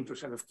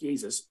 10–15% of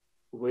cases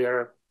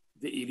where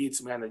the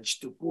elites manage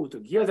to pull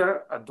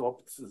together,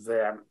 adopt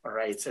the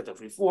right set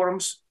of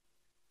reforms,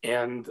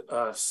 and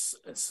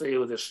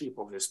sail the ship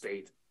of the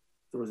state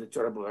through the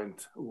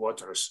turbulent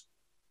waters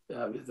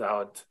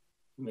without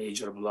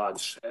major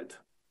bloodshed.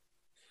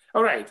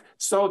 All right,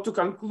 so to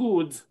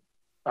conclude,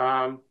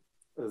 the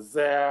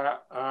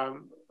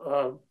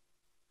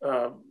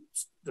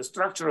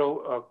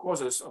structural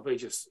causes of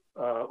ages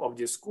of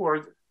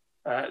discord,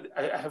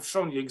 I have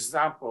shown you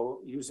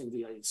example using the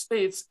United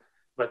States,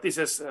 but this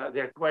is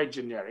they're quite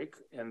generic,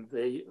 and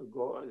they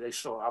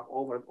show up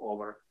over and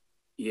over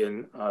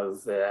in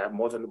the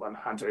more than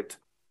 100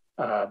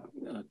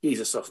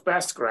 cases of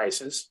past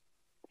crises,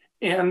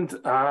 and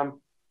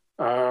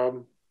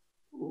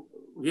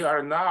we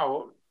are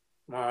now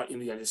in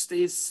the United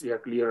States. We are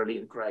clearly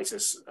in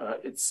crisis.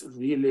 It's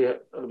really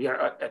we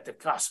are at the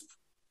cusp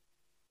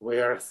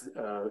where,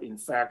 in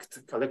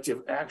fact,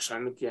 collective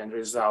action can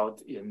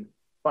result in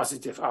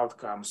positive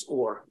outcomes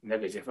or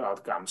negative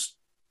outcomes.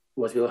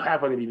 What will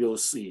happen, we will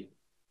see.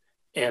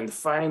 And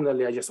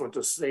finally, I just want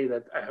to say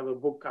that I have a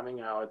book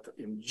coming out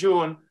in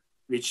June,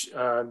 which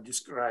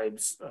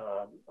describes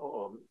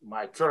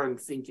my current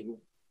thinking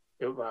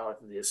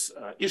about these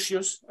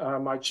issues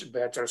much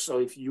better. So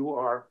if you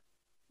are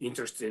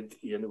interested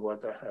in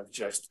what I have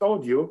just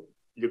told you,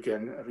 you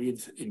can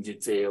read in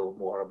detail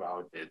more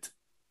about it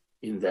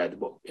in that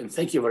book. And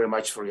thank you very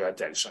much for your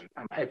attention.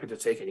 I'm happy to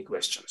take any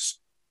questions.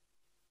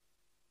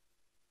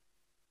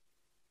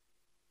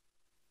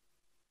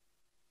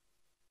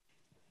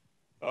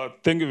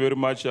 Thank you very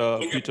much,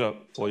 Peter,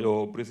 for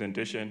your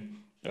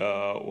presentation.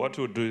 What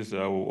we'll do is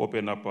we'll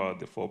open up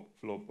the floor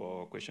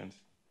for questions.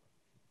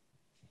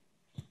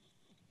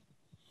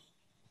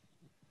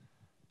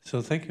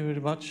 So thank you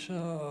very much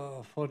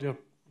for your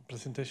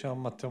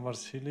presentation, Matteo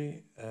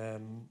Marsili.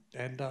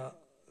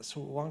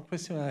 So one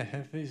question I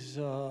have is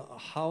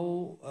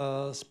how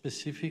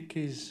specific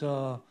is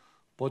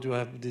what you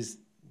have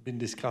been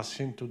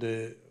discussing to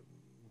the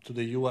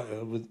US,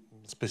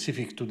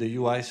 specific to the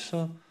US?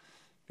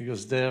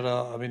 Because there,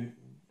 I mean,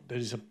 there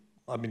is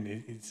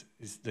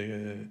it's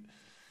the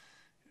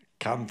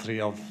country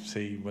of,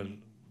 say, well,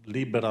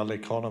 liberal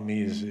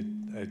economy is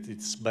at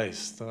its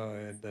best,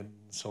 and then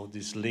so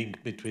this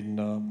link between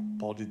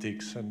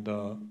politics and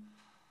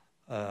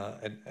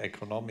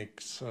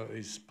economics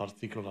is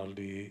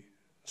particularly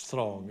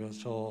strong.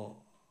 So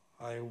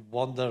I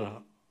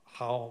wonder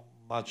how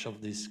much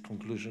of this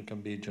conclusion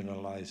can be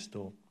generalized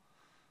to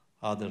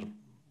other,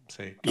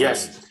 say, countries.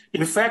 Yes,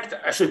 in fact,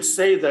 I should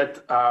say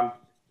that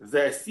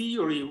the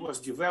theory was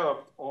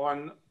developed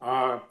on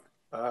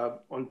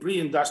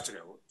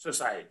pre-industrial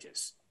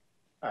societies,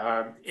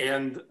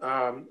 and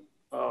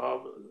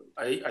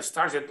I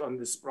started on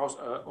this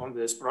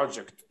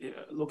project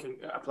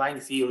applying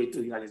theory to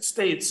the United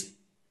States,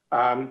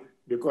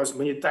 because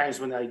many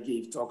times when I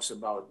gave talks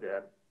about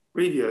the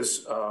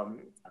previous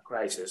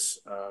crisis,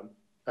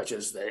 such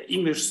as the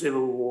English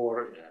Civil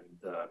War,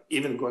 and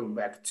even going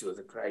back to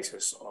the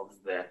crisis of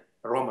the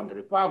Roman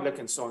Republic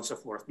and so on and so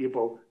forth,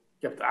 people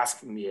kept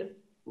asking me,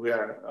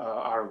 where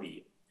are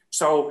we?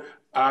 So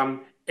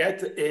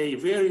at a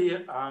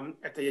very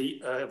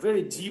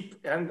deep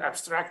and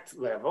abstract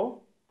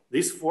level,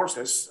 these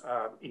forces,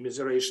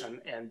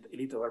 immiseration and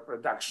elite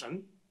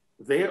overproduction,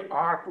 they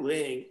are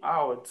playing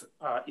out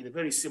in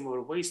very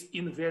similar ways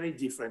in very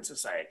different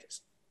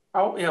societies.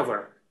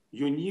 However,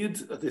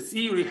 the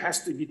theory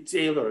has to be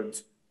tailored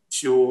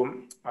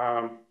to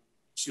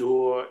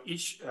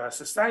each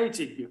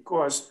society,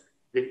 because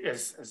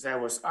as I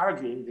was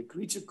arguing, the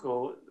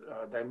critical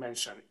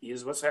dimension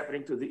is what's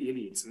happening to the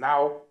elites.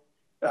 Now,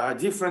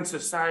 different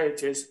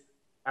societies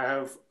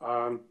have,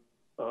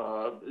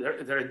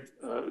 there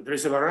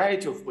is a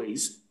variety of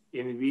ways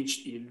in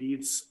which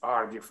elites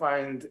are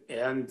defined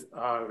and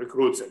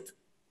recruited,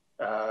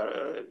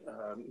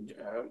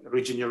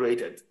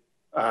 regenerated.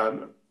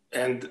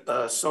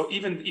 So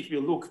even if you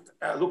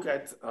look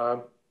at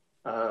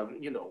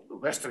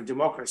Western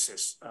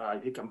democracies,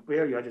 if you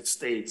compare United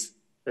States,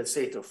 let's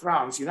say, to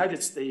France,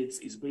 United States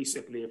is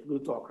basically a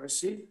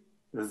plutocracy.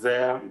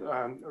 The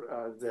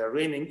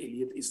reigning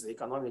elite is the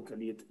economic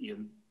elite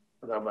in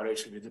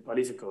collaboration with the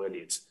political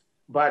elites.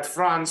 But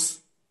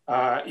France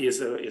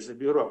is a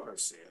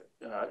bureaucracy.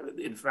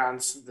 In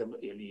France, the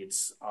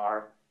elites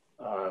are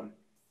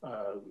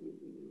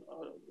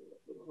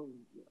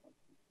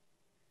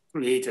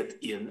created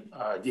in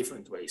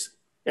different ways.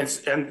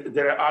 And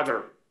there are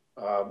other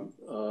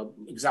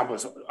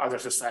examples of other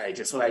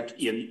societies, like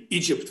in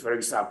Egypt, for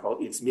example,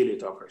 it's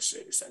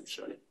militocracy,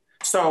 essentially.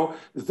 So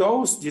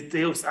those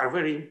details are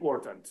very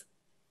important.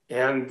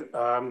 And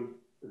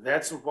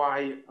that's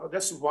why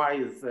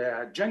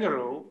the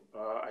general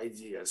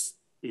ideas,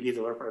 elite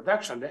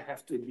overproduction, they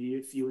have to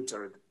be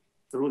filtered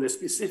through the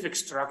specific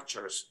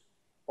structures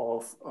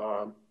of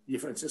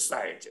different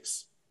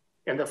societies.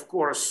 And of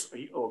course,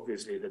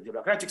 obviously, the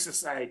democratic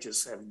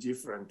societies have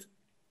different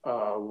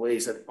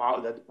ways that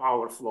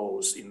power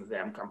flows in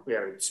them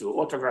compared to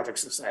autocratic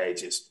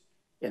societies,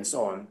 and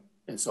so on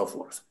and so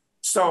forth.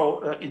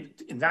 So,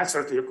 in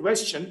answer to your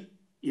question,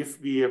 if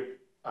we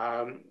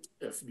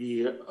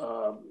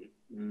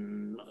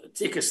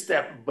take a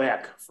step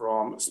back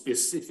from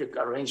specific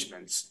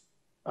arrangements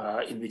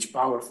in which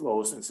power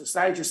flows in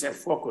societies and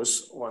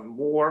focus on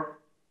more,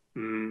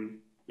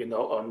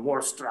 on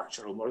more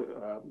structural,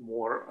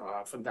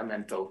 more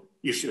fundamental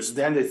issues,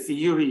 then the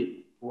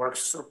theory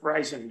works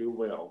surprisingly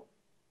well,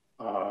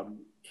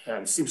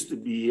 and seems to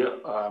be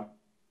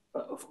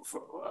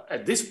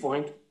at this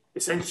point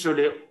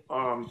essentially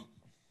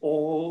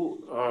all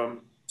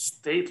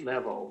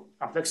state-level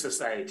complex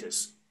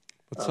societies.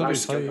 But sorry,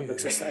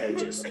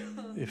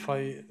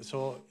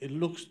 so it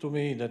looks to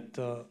me that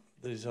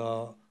there is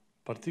a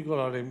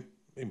particularly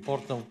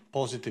important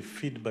positive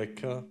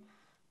feedback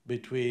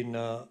between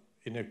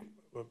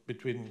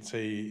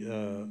say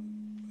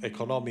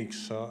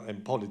economics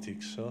and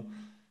politics,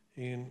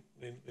 in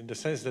the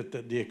sense that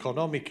the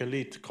economic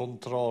elite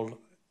control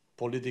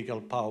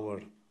political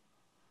power,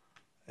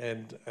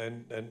 and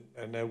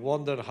I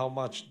wonder how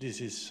much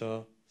this is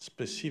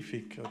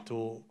specific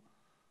to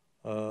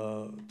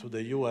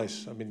the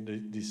U.S. I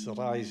mean, this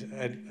rise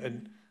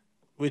and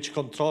which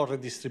control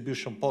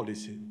redistribution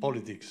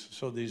politics.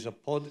 So there is a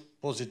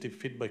positive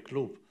feedback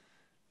loop,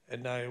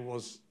 and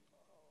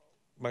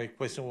my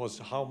question was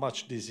how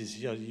much this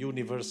is a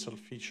universal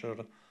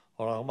feature,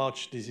 or how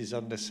much this is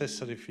a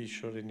necessary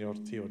feature in your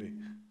theory.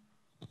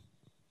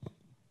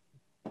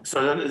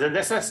 So the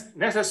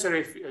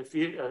necessary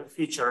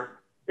feature,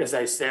 as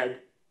I said,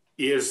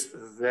 is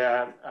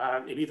the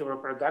elite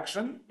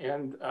overproduction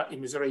and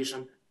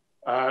immiseration.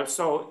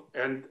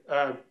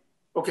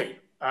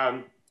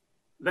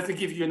 Let me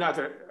give you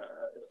another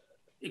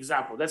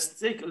example.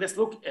 Let's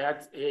look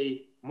at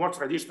a more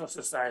traditional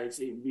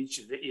society in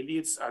which the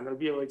elites are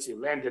nobility,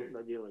 landed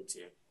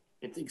nobility,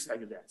 and things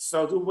like that.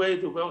 So the way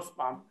the wealth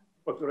pump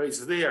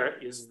operates there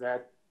is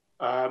that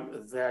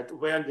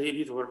when the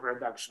elite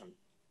overproduction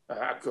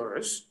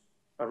occurs,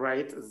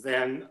 right,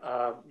 then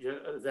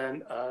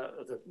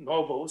the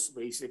nobles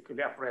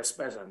basically oppress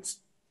peasants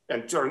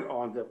and turn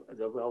on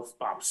the wealth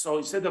pump. So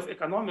instead of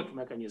economic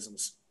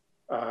mechanisms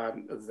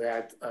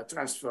that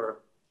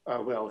transfer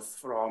wealth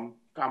from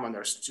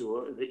commoners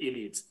to the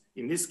elites,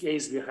 in this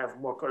case, we have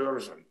more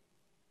coercion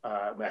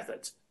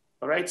methods.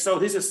 All right, so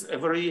this is a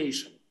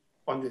variation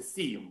on the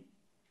theme.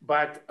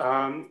 But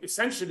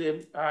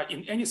essentially,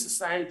 in any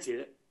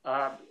society,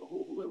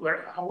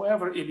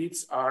 however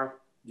elites are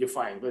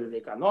defined, whether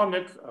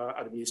economic,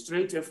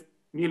 administrative,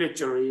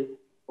 military,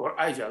 or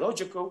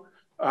ideological,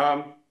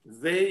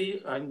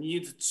 they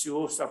need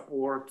to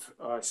support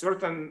a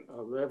certain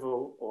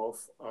level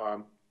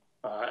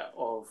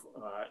of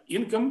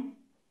income.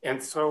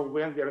 And so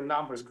when their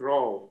numbers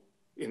grow,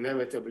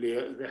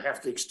 inevitably, they have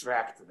to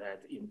extract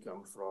that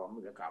income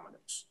from the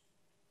commoners.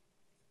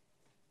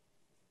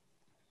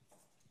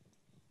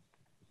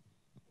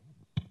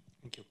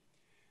 Thank you.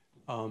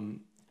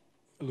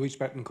 Luis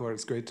Betancourt,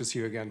 it's great to see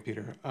you again,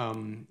 Peter.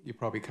 You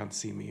probably can't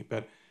see me,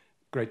 but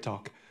great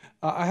talk.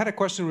 I had a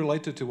question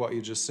related to what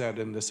you just said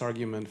in this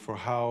argument for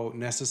how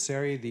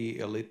necessary the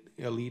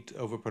elite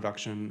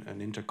overproduction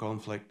and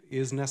interconflict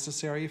is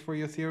necessary for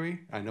your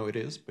theory. I know it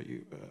is, but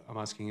I'm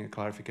asking a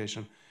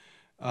clarification.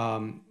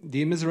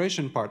 The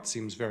immiseration part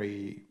seems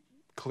very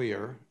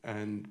clear,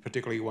 and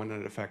particularly when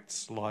it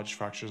affects large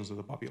fractions of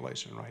the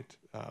population, right?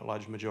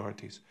 Large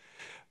majorities.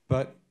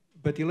 But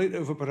the elite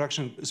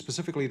overproduction,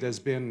 specifically, there's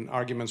been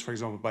arguments, for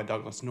example, by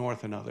Douglas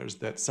North and others,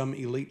 that some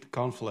elite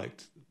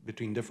conflict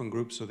between different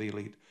groups of the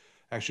elite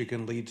actually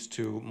can lead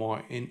to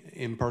more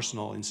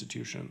impersonal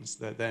institutions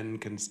that then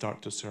can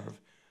start to serve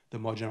the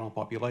more general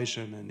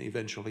population and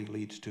eventually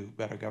lead to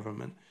better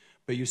government.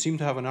 But you seem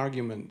to have an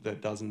argument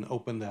that doesn't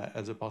open that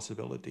as a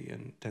possibility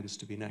and tends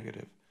to be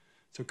negative.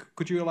 So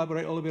could you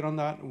elaborate a little bit on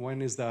that?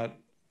 When is that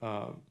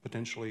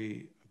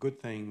potentially a good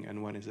thing,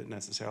 and when is it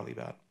necessarily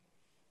bad?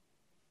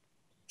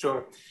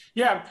 Sure.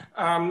 Yeah,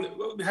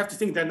 we have to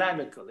think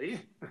dynamically,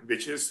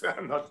 which is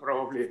not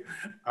probably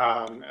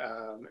a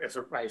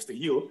surprise to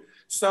you.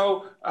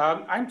 So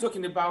I'm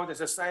talking about the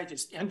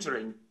societies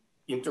entering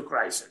into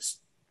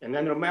crisis. And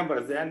then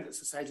remember, then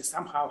societies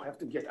somehow have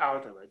to get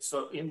out of it.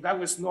 So in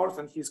Douglas North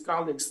and his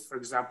colleagues, for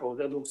example,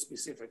 they look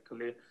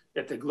specifically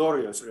at the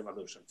Glorious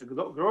Revolution. The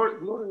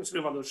Glorious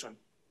Revolution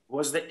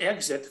was the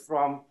exit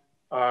from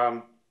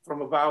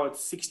about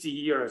 60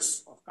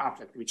 years of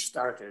conflict, which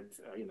started,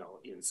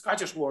 in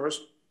Scottish Wars,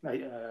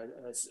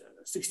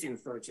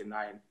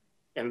 1639,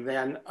 and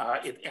then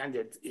it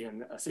ended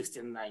in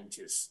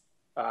 1690s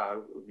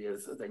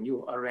with the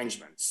new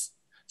arrangements.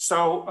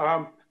 So,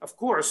 of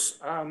course,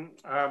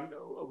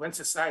 when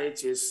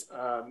societies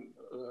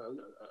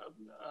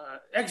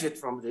exit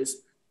from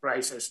this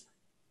crisis,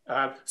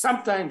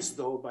 sometimes,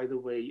 though, by the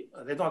way,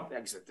 they don't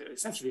exit. They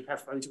essentially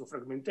have political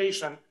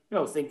fragmentation.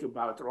 Think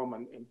about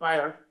Roman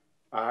Empire,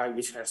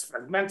 which has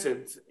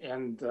fragmented,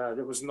 and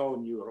there was no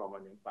new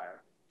Roman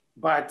Empire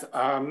but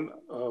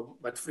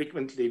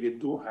frequently we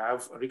do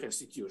have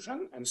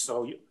reconstitution, and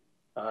so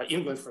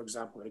England, for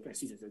example,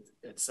 reconstituted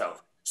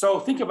itself. So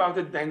think about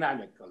it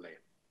dynamically,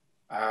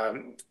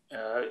 and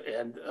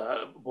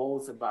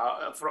both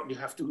about you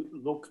have to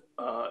look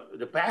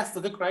the path to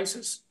the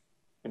crisis,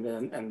 and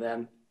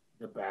then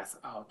the path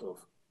out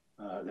of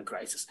the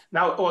crisis.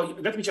 Now,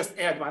 let me just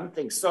add one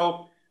thing.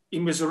 So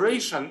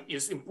immiseration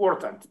is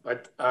important,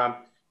 but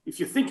if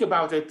you think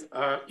about it,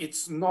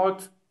 it's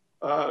not,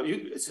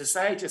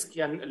 societies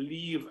can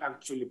live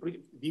actually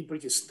be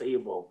pretty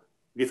stable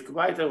with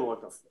quite a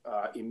lot of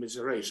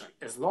immiseration,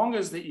 as long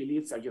as the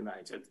elites are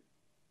united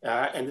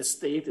and the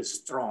state is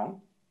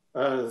strong,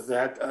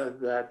 that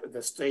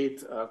the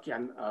state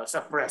can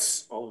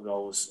suppress all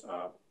those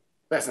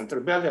peasant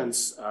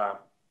rebellions.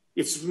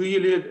 It's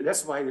really,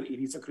 that's why the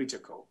elites are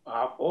critical.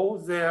 All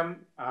the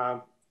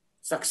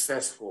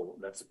successful,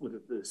 let's put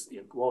it this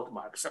in quote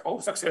marks,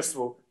 all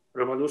successful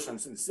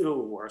revolutions and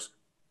civil wars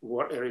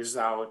were a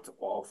result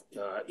of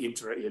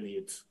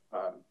intra-elite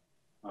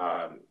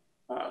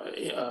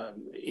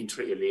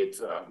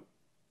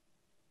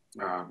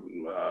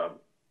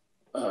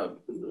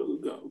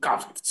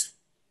conflicts.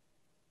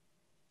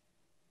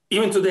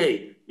 Even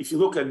today, if you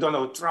look at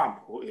Donald Trump,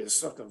 who is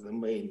sort of the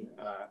main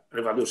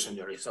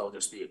revolutionary, so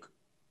to speak,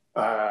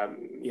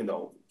 you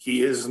know,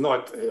 he is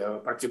not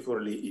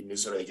particularly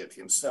immiserated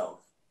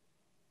himself,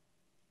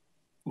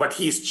 but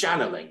he's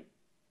channeling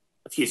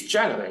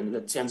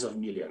the tens of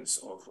millions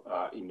of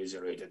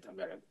immiserated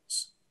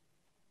Americans.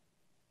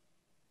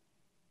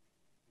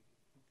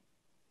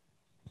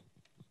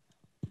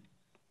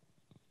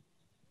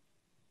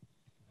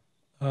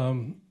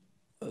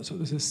 So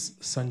this is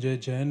Sanjay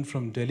Jain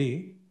from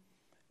Delhi.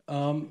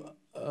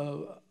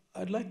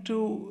 I'd like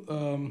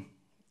to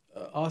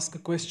ask a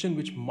question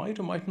which might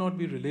or might not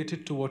be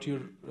related to what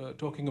you're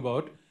talking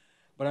about,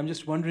 but I'm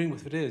just wondering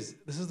if it is.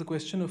 This is the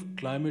question of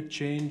climate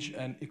change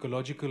and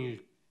ecological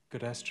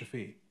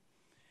catastrophe.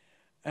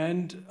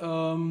 And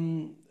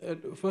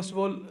first of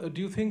all,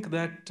 do you think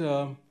that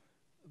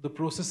the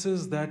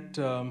processes that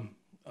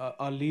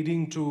are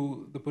leading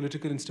to the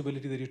political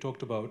instability that you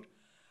talked about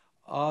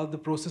are the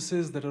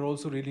processes that are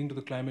also leading to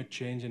the climate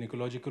change and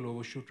ecological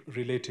overshoot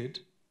related?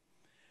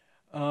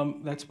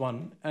 That's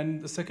one.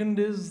 And the second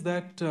is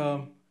that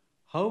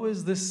how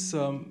is this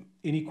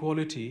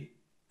inequality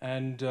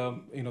and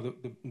you know,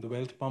 the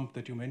wealth pump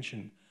that you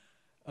mentioned,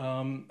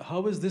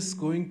 how is this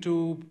going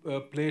to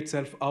play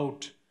itself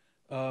out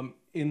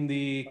in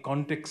the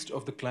context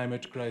of the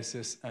climate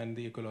crisis and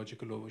the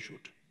ecological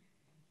overshoot?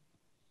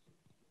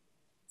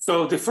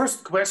 So the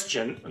first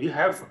question, we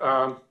have,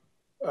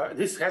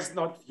 this has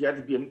not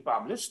yet been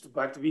published,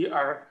 but we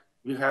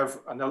have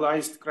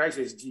analyzed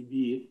crisis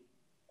DB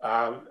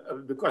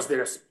because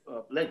there's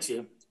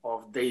plenty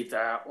of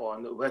data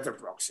on weather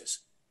proxies.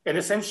 And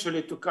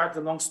essentially, to cut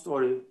a long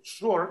story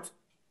short,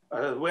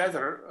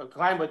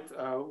 climate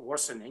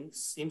worsening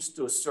seems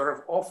to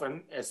serve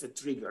often as a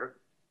trigger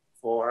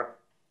for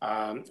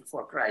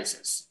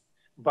crisis.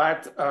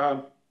 But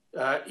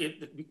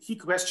the key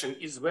question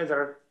is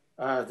whether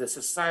the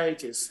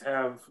societies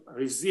have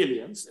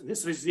resilience. And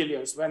this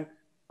resilience, when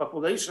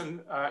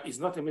population is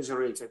not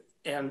immiserated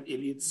and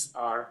elites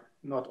are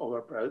not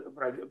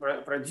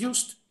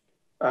overproduced,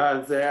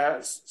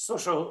 the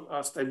social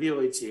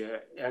stability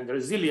and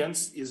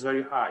resilience is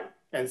very high,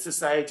 and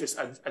societies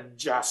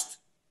adjust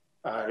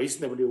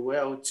reasonably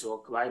well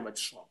to climate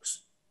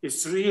shocks.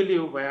 It's really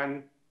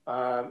when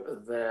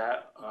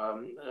the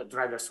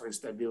drivers for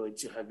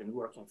instability have been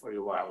working for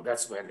a while.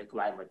 That's when the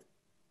climate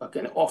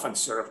can often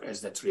serve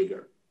as the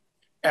trigger.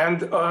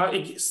 And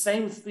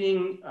same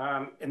thing,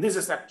 and this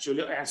is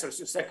actually answers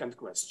your second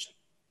question.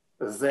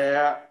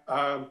 The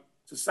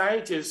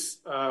societies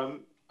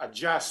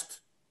adjust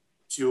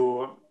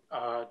to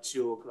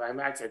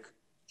climatic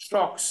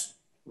shocks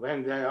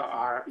when they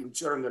are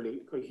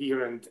internally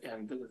coherent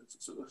and the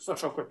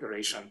social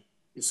cooperation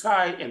is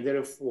high, and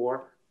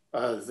therefore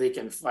they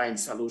can find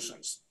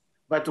solutions.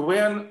 But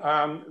when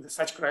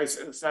such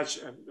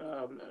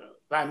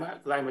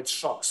climate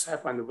shocks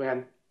happen,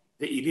 when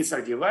the elites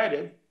are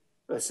divided,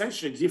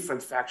 essentially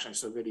different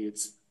factions of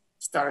elites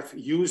start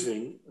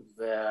using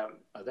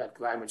that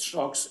climate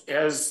shocks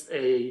as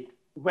a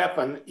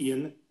weapon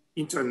in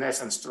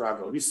internecine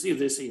struggle. We see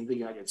this in the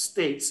United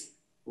States,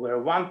 where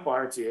one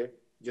party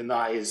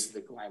denies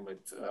the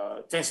climate,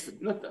 tends to,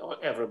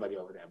 not everybody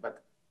over there,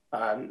 but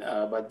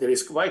there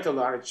is quite a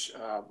large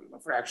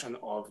fraction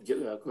of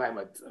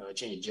climate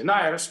change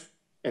deniers.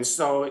 And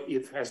so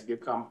it has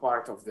become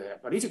part of the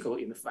political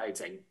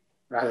infighting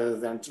rather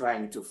than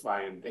trying to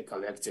find a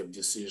collective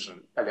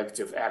decision,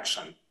 collective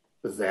action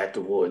that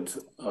would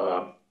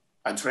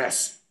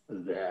address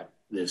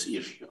this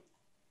issue.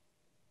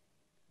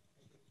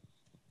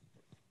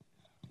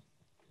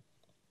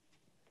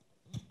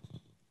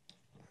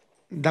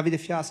 Davide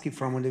Fiaschi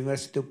from the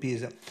University of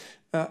Pisa.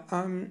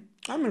 I'm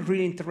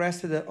really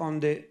interested on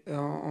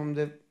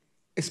the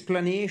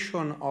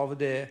explanation or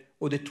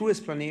the true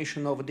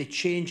explanation of the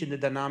change in the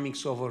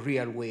dynamics of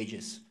real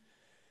wages.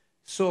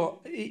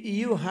 So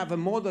you have a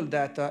model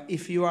that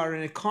if you are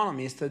an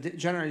economist,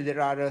 generally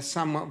there are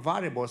some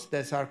variables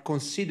that are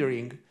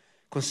considered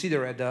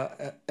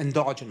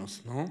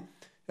endogenous, no?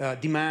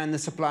 Demand,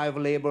 supply of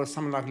labor,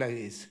 something like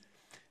this.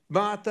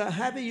 But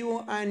have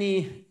you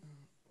any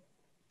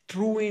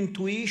true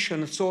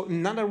intuition? So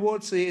in other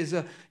words, is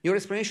your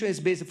explanation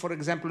is based, for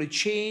example, a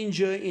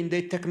change in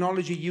the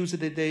technology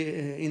used in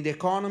the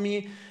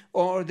economy,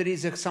 or there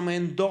is some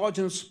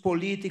endogenous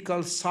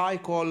political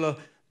cycle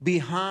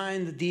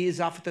behind this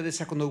after the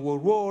Second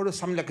World War,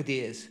 something like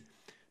this?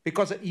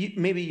 Because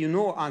maybe you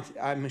know,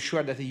 I'm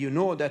sure that you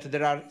know that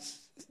there are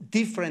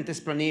different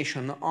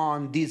explanations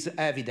on this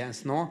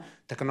evidence, no?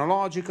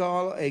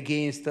 Technological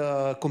against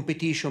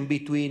competition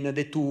between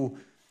the two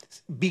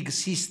big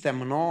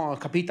system, no?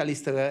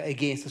 Capitalist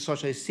against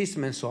socialist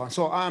system and so on.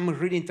 So I'm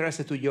really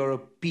interested to your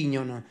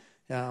opinion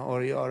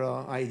or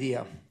your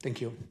idea.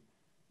 Thank you.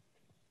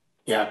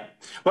 Yeah,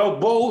 well,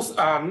 both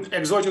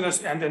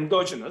exogenous and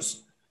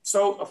endogenous.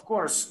 So, of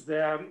course,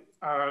 the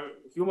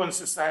human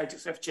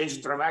societies have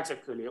changed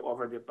dramatically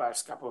over the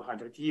past couple of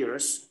hundred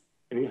years,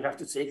 and we have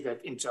to take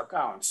that into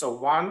account. So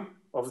one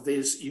of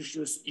these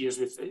issues is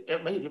with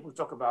many people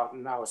talk about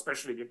now,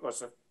 especially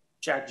because of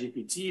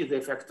ChatGPT, the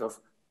effect of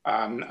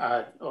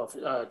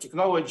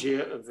technology,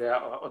 the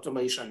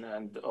automation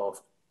and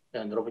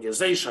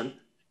robotization,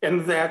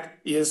 and that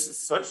is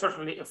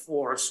certainly a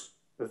force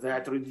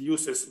that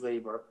reduces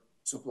labor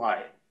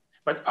supply.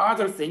 But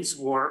other things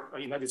were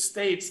United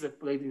States that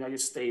played the United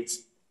States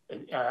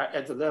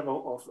at the level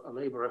of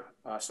labor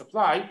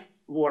supply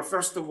were,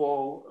 first of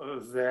all,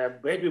 the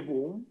baby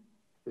boom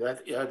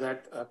that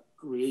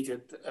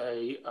created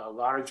a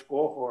large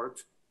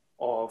cohort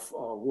of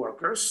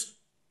workers.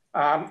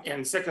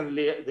 And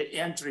secondly, the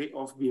entry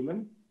of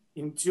women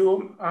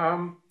into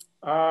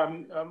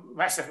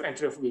massive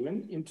entry of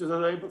women into the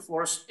labor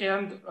force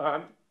and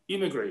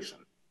immigration.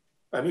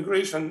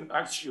 Immigration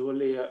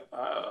actually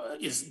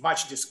is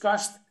much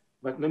discussed,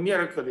 but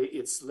numerically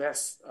it's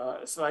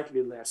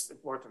slightly less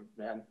important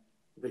than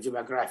the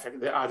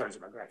other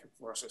demographic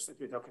forces that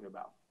we're talking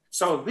about.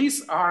 So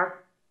these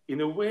are, in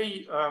a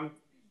way,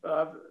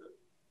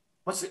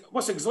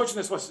 what's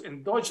exogenous, what's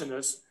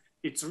endogenous,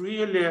 it's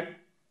really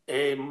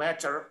a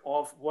matter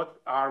of what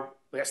our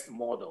best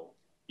model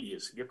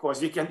is,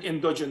 because you can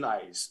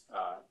endogenize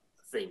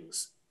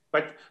things.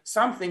 But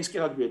some things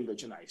cannot be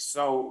endogenized.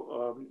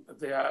 So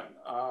the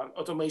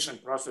automation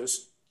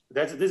process,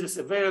 this is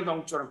a very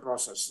long-term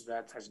process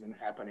that has been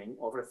happening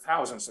over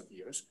thousands of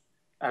years,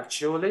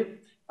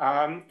 actually.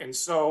 And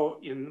so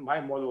in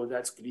my model,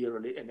 that's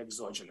clearly an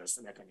exogenous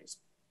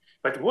mechanism.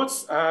 But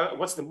what's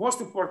the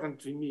most important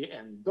to me,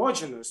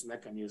 endogenous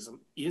mechanism,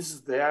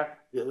 is the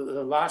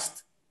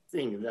last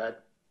thing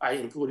that I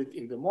included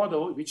in the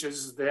model, which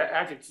is the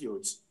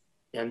attitudes.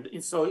 And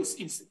so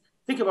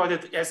think about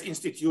it as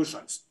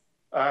institutions.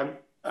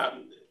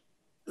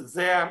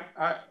 The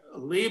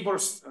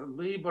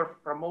labor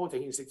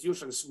promoting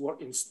institutions were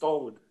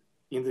installed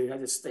in the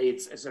United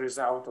States as a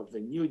result of the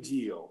New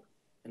Deal,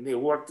 and they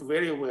worked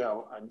very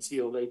well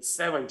until late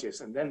 70s,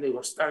 and then they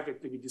were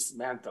started to be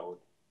dismantled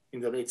in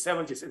the late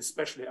 70s,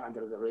 especially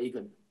under the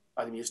Reagan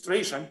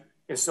administration.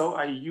 And so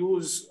I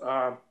use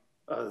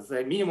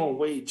the minimum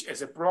wage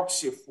as a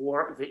proxy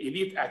for the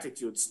elite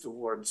attitudes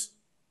towards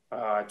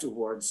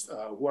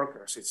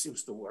workers. It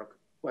seems to work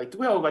quite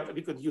well, but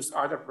we could use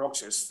other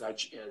proxies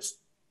such as,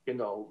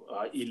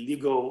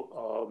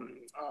 illegal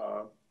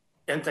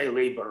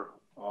anti-labor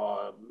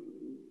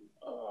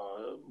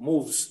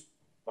moves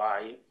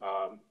by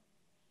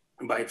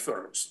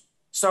firms.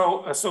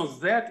 So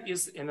that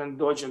is an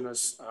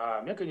endogenous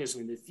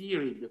mechanism in the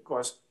theory,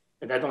 because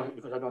I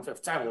don't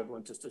have time, I don't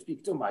want to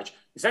speak too much.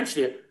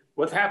 Essentially,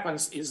 what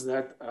happens is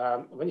that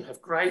when you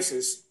have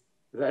crisis,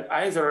 that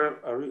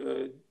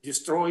either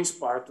destroys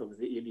part of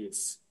the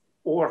elites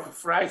or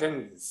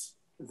frightens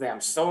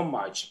them so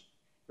much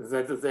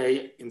that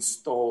they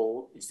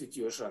install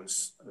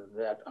institutions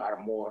that are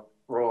more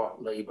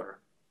pro-labor.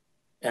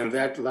 And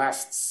that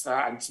lasts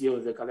until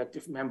the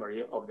collective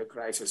memory of the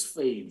crisis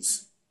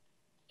fades.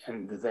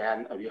 And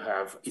then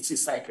it's a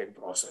cyclic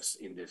process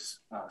in this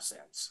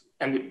sense.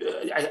 And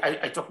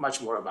I talk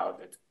much more about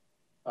it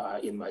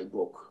in my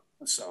book.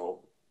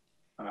 So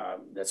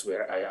that's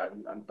where I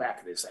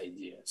unpack these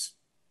ideas.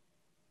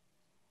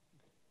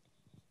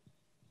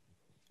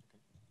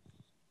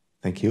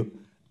 Thank you.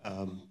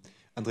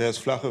 Andreas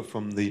Flache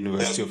from the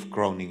University of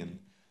Groningen.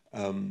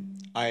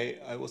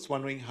 I was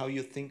wondering how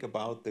you think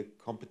about the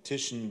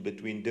competition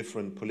between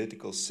different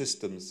political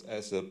systems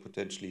as a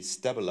potentially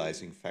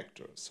stabilizing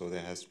factor. So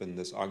there has been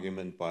this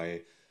argument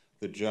by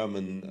the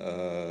German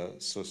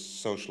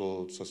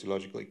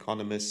sociological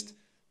economist,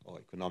 or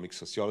economic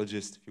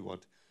sociologist, if you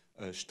want,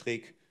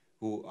 Streeck,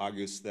 who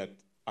argued that,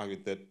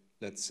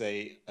 let's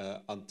say,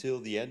 until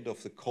the end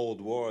of the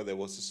Cold War, there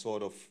was a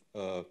sort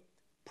of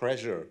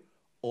pressure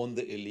on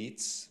the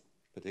elites,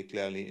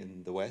 particularly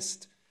in the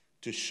West,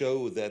 to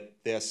show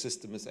that their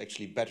system is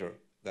actually better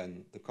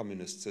than the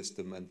communist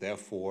system, and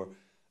therefore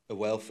a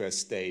welfare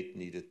state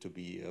needed to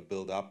be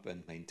built up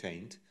and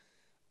maintained.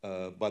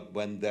 But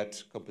when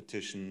that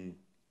competition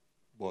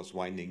was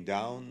winding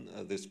down,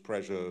 this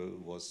pressure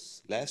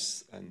was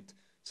less, and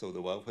so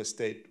the welfare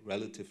state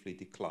relatively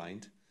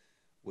declined,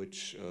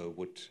 which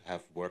would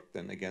have worked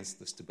then against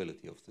the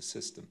stability of the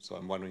system. So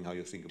I'm wondering how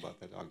you think about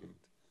that argument.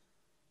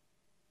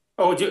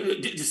 Oh,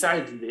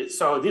 decidedly.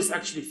 So this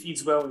actually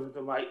feeds well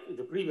into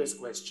the previous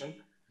question.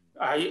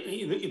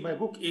 In my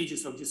book,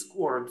 Ages of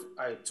Discord,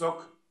 I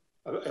talk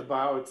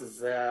about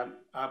the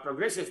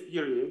progressive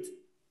period,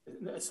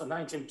 so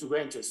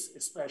 1920s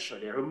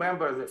especially.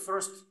 Remember the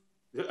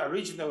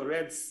original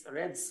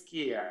Red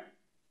Scare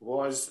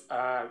was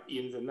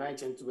in the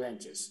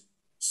 1920s.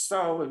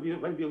 So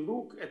when we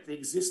look at the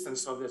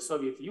existence of the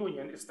Soviet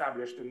Union,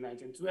 established in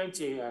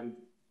 1920 and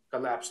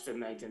collapsed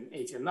in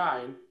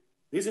 1989,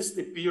 this is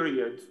the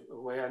period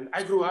when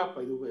I grew up,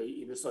 by the way,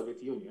 in the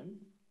Soviet Union.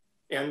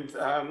 And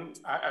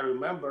I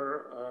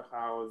remember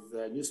how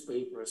the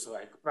newspapers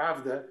like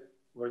Pravda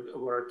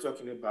were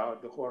talking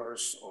about the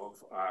horrors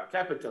of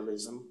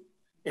capitalism.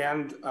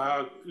 And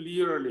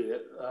clearly,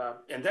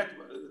 and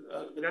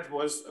that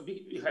was,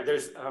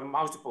 there's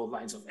multiple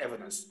lines of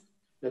evidence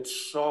that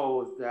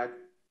show that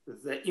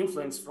the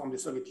influence from the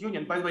Soviet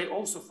Union, by the way,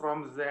 also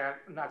from the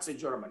Nazi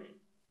Germany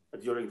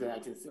during the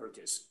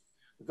 1930s,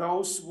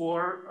 those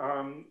were,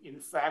 in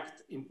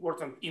fact,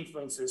 important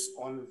influences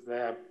on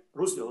the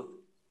Roosevelt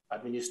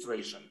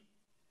administration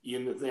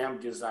in them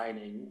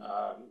designing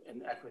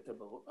an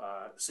equitable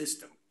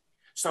system.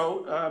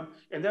 So,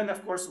 and then,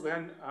 of course,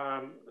 when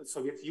the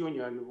Soviet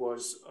Union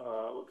was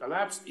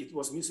collapsed, it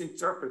was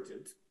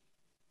misinterpreted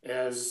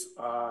as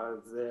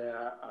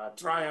the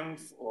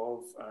triumph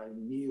of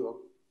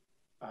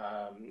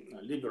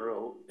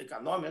neo-liberal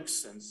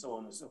economics and so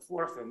on and so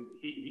forth. And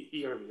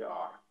here we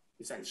are,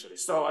 essentially.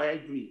 So I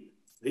agree.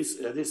 This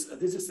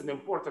is an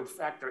important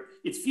factor.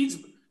 It feeds,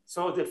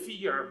 so the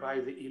fear by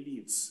the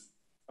elites.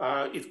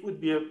 It could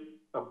be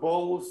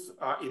both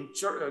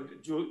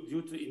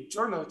due to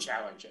internal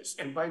challenges.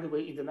 And by the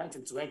way, in the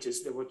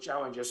 1920s, there were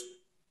challenges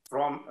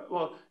from,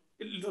 well,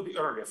 a little bit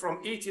earlier,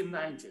 from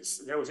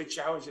 1890s, there was a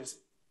challenges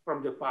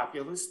from the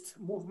populist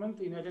movement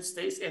in the United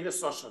States and the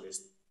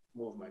socialist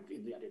movement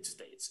in the United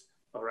States.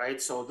 All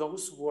right, so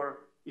those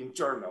were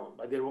internal,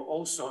 but there were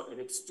also an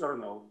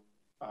external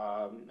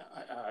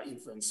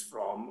influence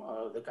from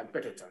the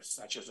competitors,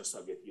 such as the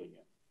Soviet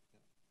Union.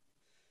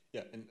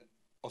 Yeah, and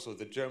also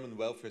the German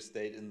welfare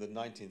state in the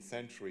 19th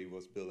century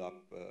was built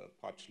up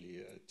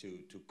partially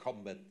to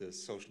combat the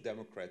social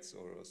democrats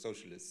or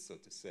socialists, so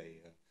to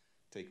say,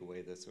 take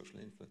away their social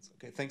influence.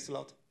 Okay, thanks a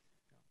lot.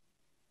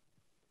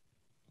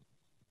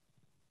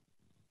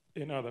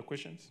 Any other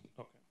questions?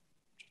 Okay.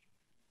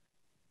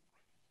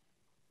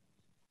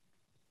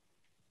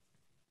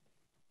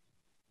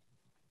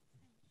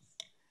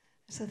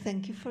 So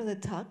thank you for the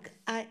talk.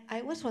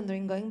 I was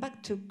wondering, going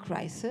back to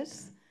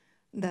crisis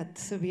that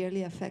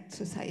severely affect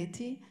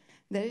society,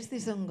 there is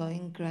this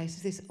ongoing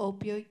crisis, this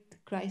opioid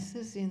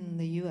crisis in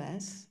the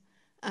US,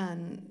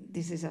 and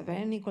this is a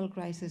very unequal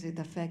crisis. It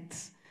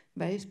affects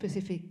very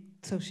specific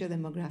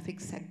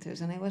socio-demographic sectors.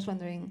 And I was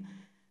wondering,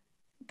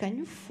 can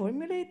you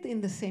formulate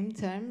in the same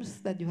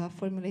terms that you have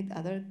formulated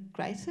other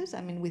crises,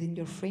 I mean, within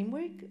your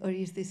framework, or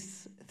is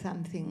this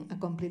something, a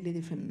completely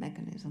different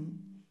mechanism?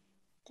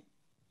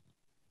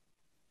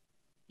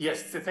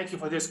 Yes, thank you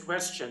for this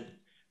question.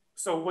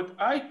 So what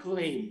I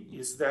claim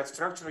is that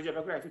structural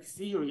demographic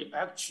theory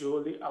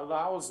actually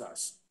allows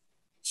us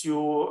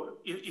to,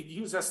 it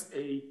gives us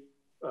a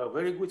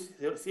very good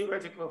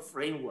theoretical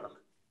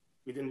framework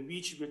within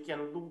which we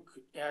can look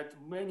at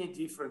many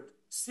different,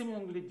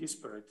 seemingly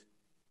disparate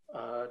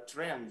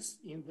trends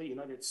in the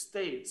United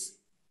States,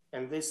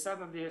 and they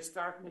suddenly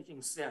start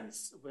making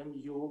sense when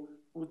you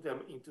put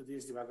them into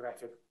this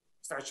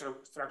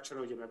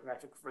structural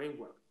demographic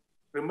framework.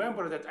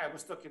 Remember that I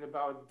was talking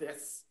about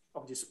deaths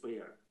of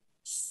despair.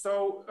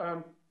 So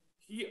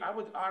here I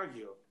would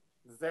argue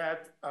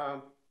that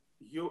the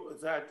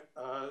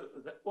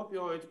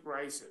opioid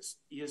crisis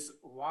is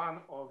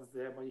one of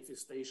the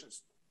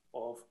manifestations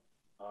of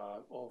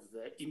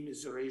the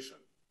immiseration.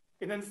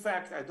 And in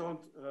fact, I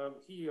don't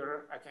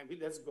here,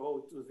 let's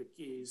go to the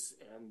case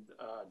and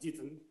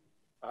Ditton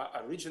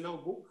original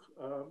book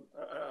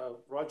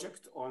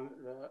project on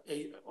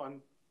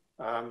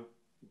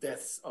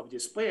deaths of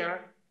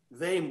despair.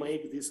 They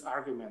make this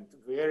argument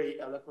very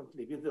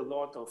eloquently with a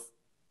lot of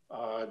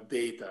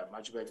data,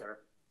 much better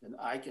than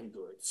I can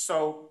do it.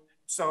 So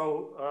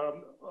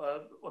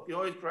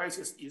opioid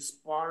crisis is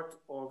part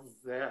of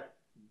the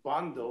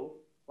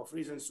bundle of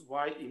reasons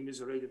why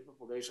immiserated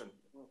population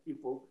of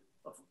people,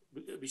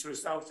 which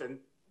results in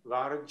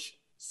large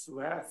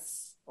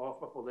swaths of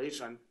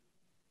population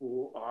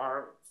who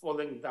are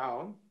falling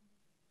down,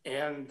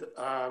 and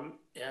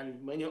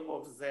many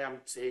of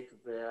them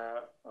take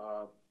the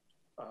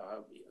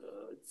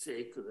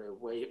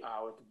way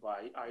out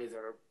by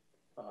either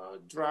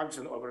drugs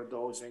and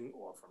overdosing,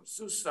 or from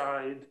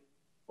suicide,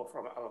 or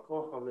from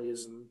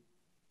alcoholism.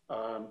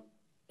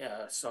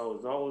 So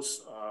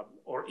those,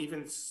 or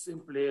even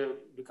simply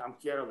become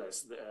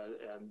careless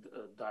and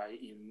die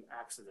in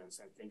accidents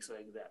and things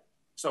like that.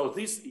 So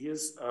this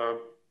is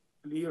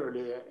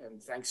clearly,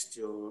 and thanks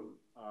to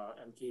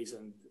MKs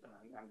and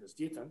Anders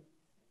Deaton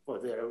for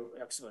their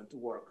excellent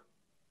work,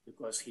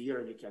 because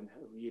here you can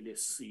really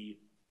see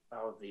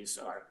how these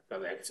are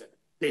connected.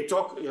 They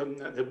talk,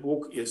 the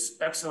book is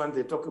excellent.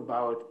 They talk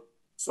about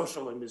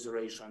social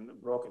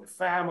immiseration, broken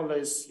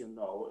families, you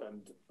know,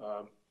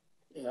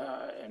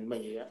 and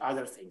many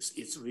other things.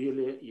 It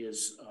really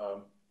is a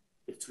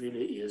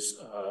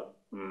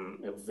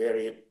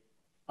very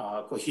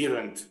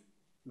coherent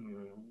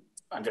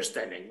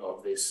understanding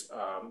of these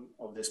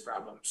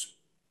problems.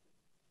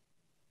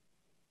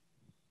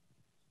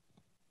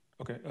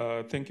 Okay,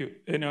 thank you.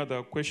 Any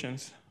other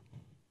questions?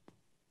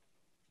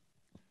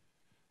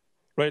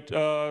 Right,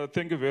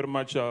 thank you very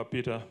much,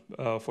 Peter,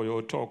 for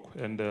your talk,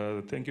 and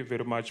thank you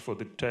very much for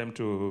the time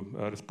to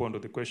respond to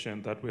the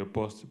questions that were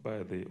posed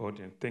by the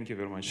audience. Thank you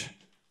very much.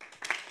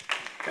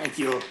 Thank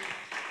you.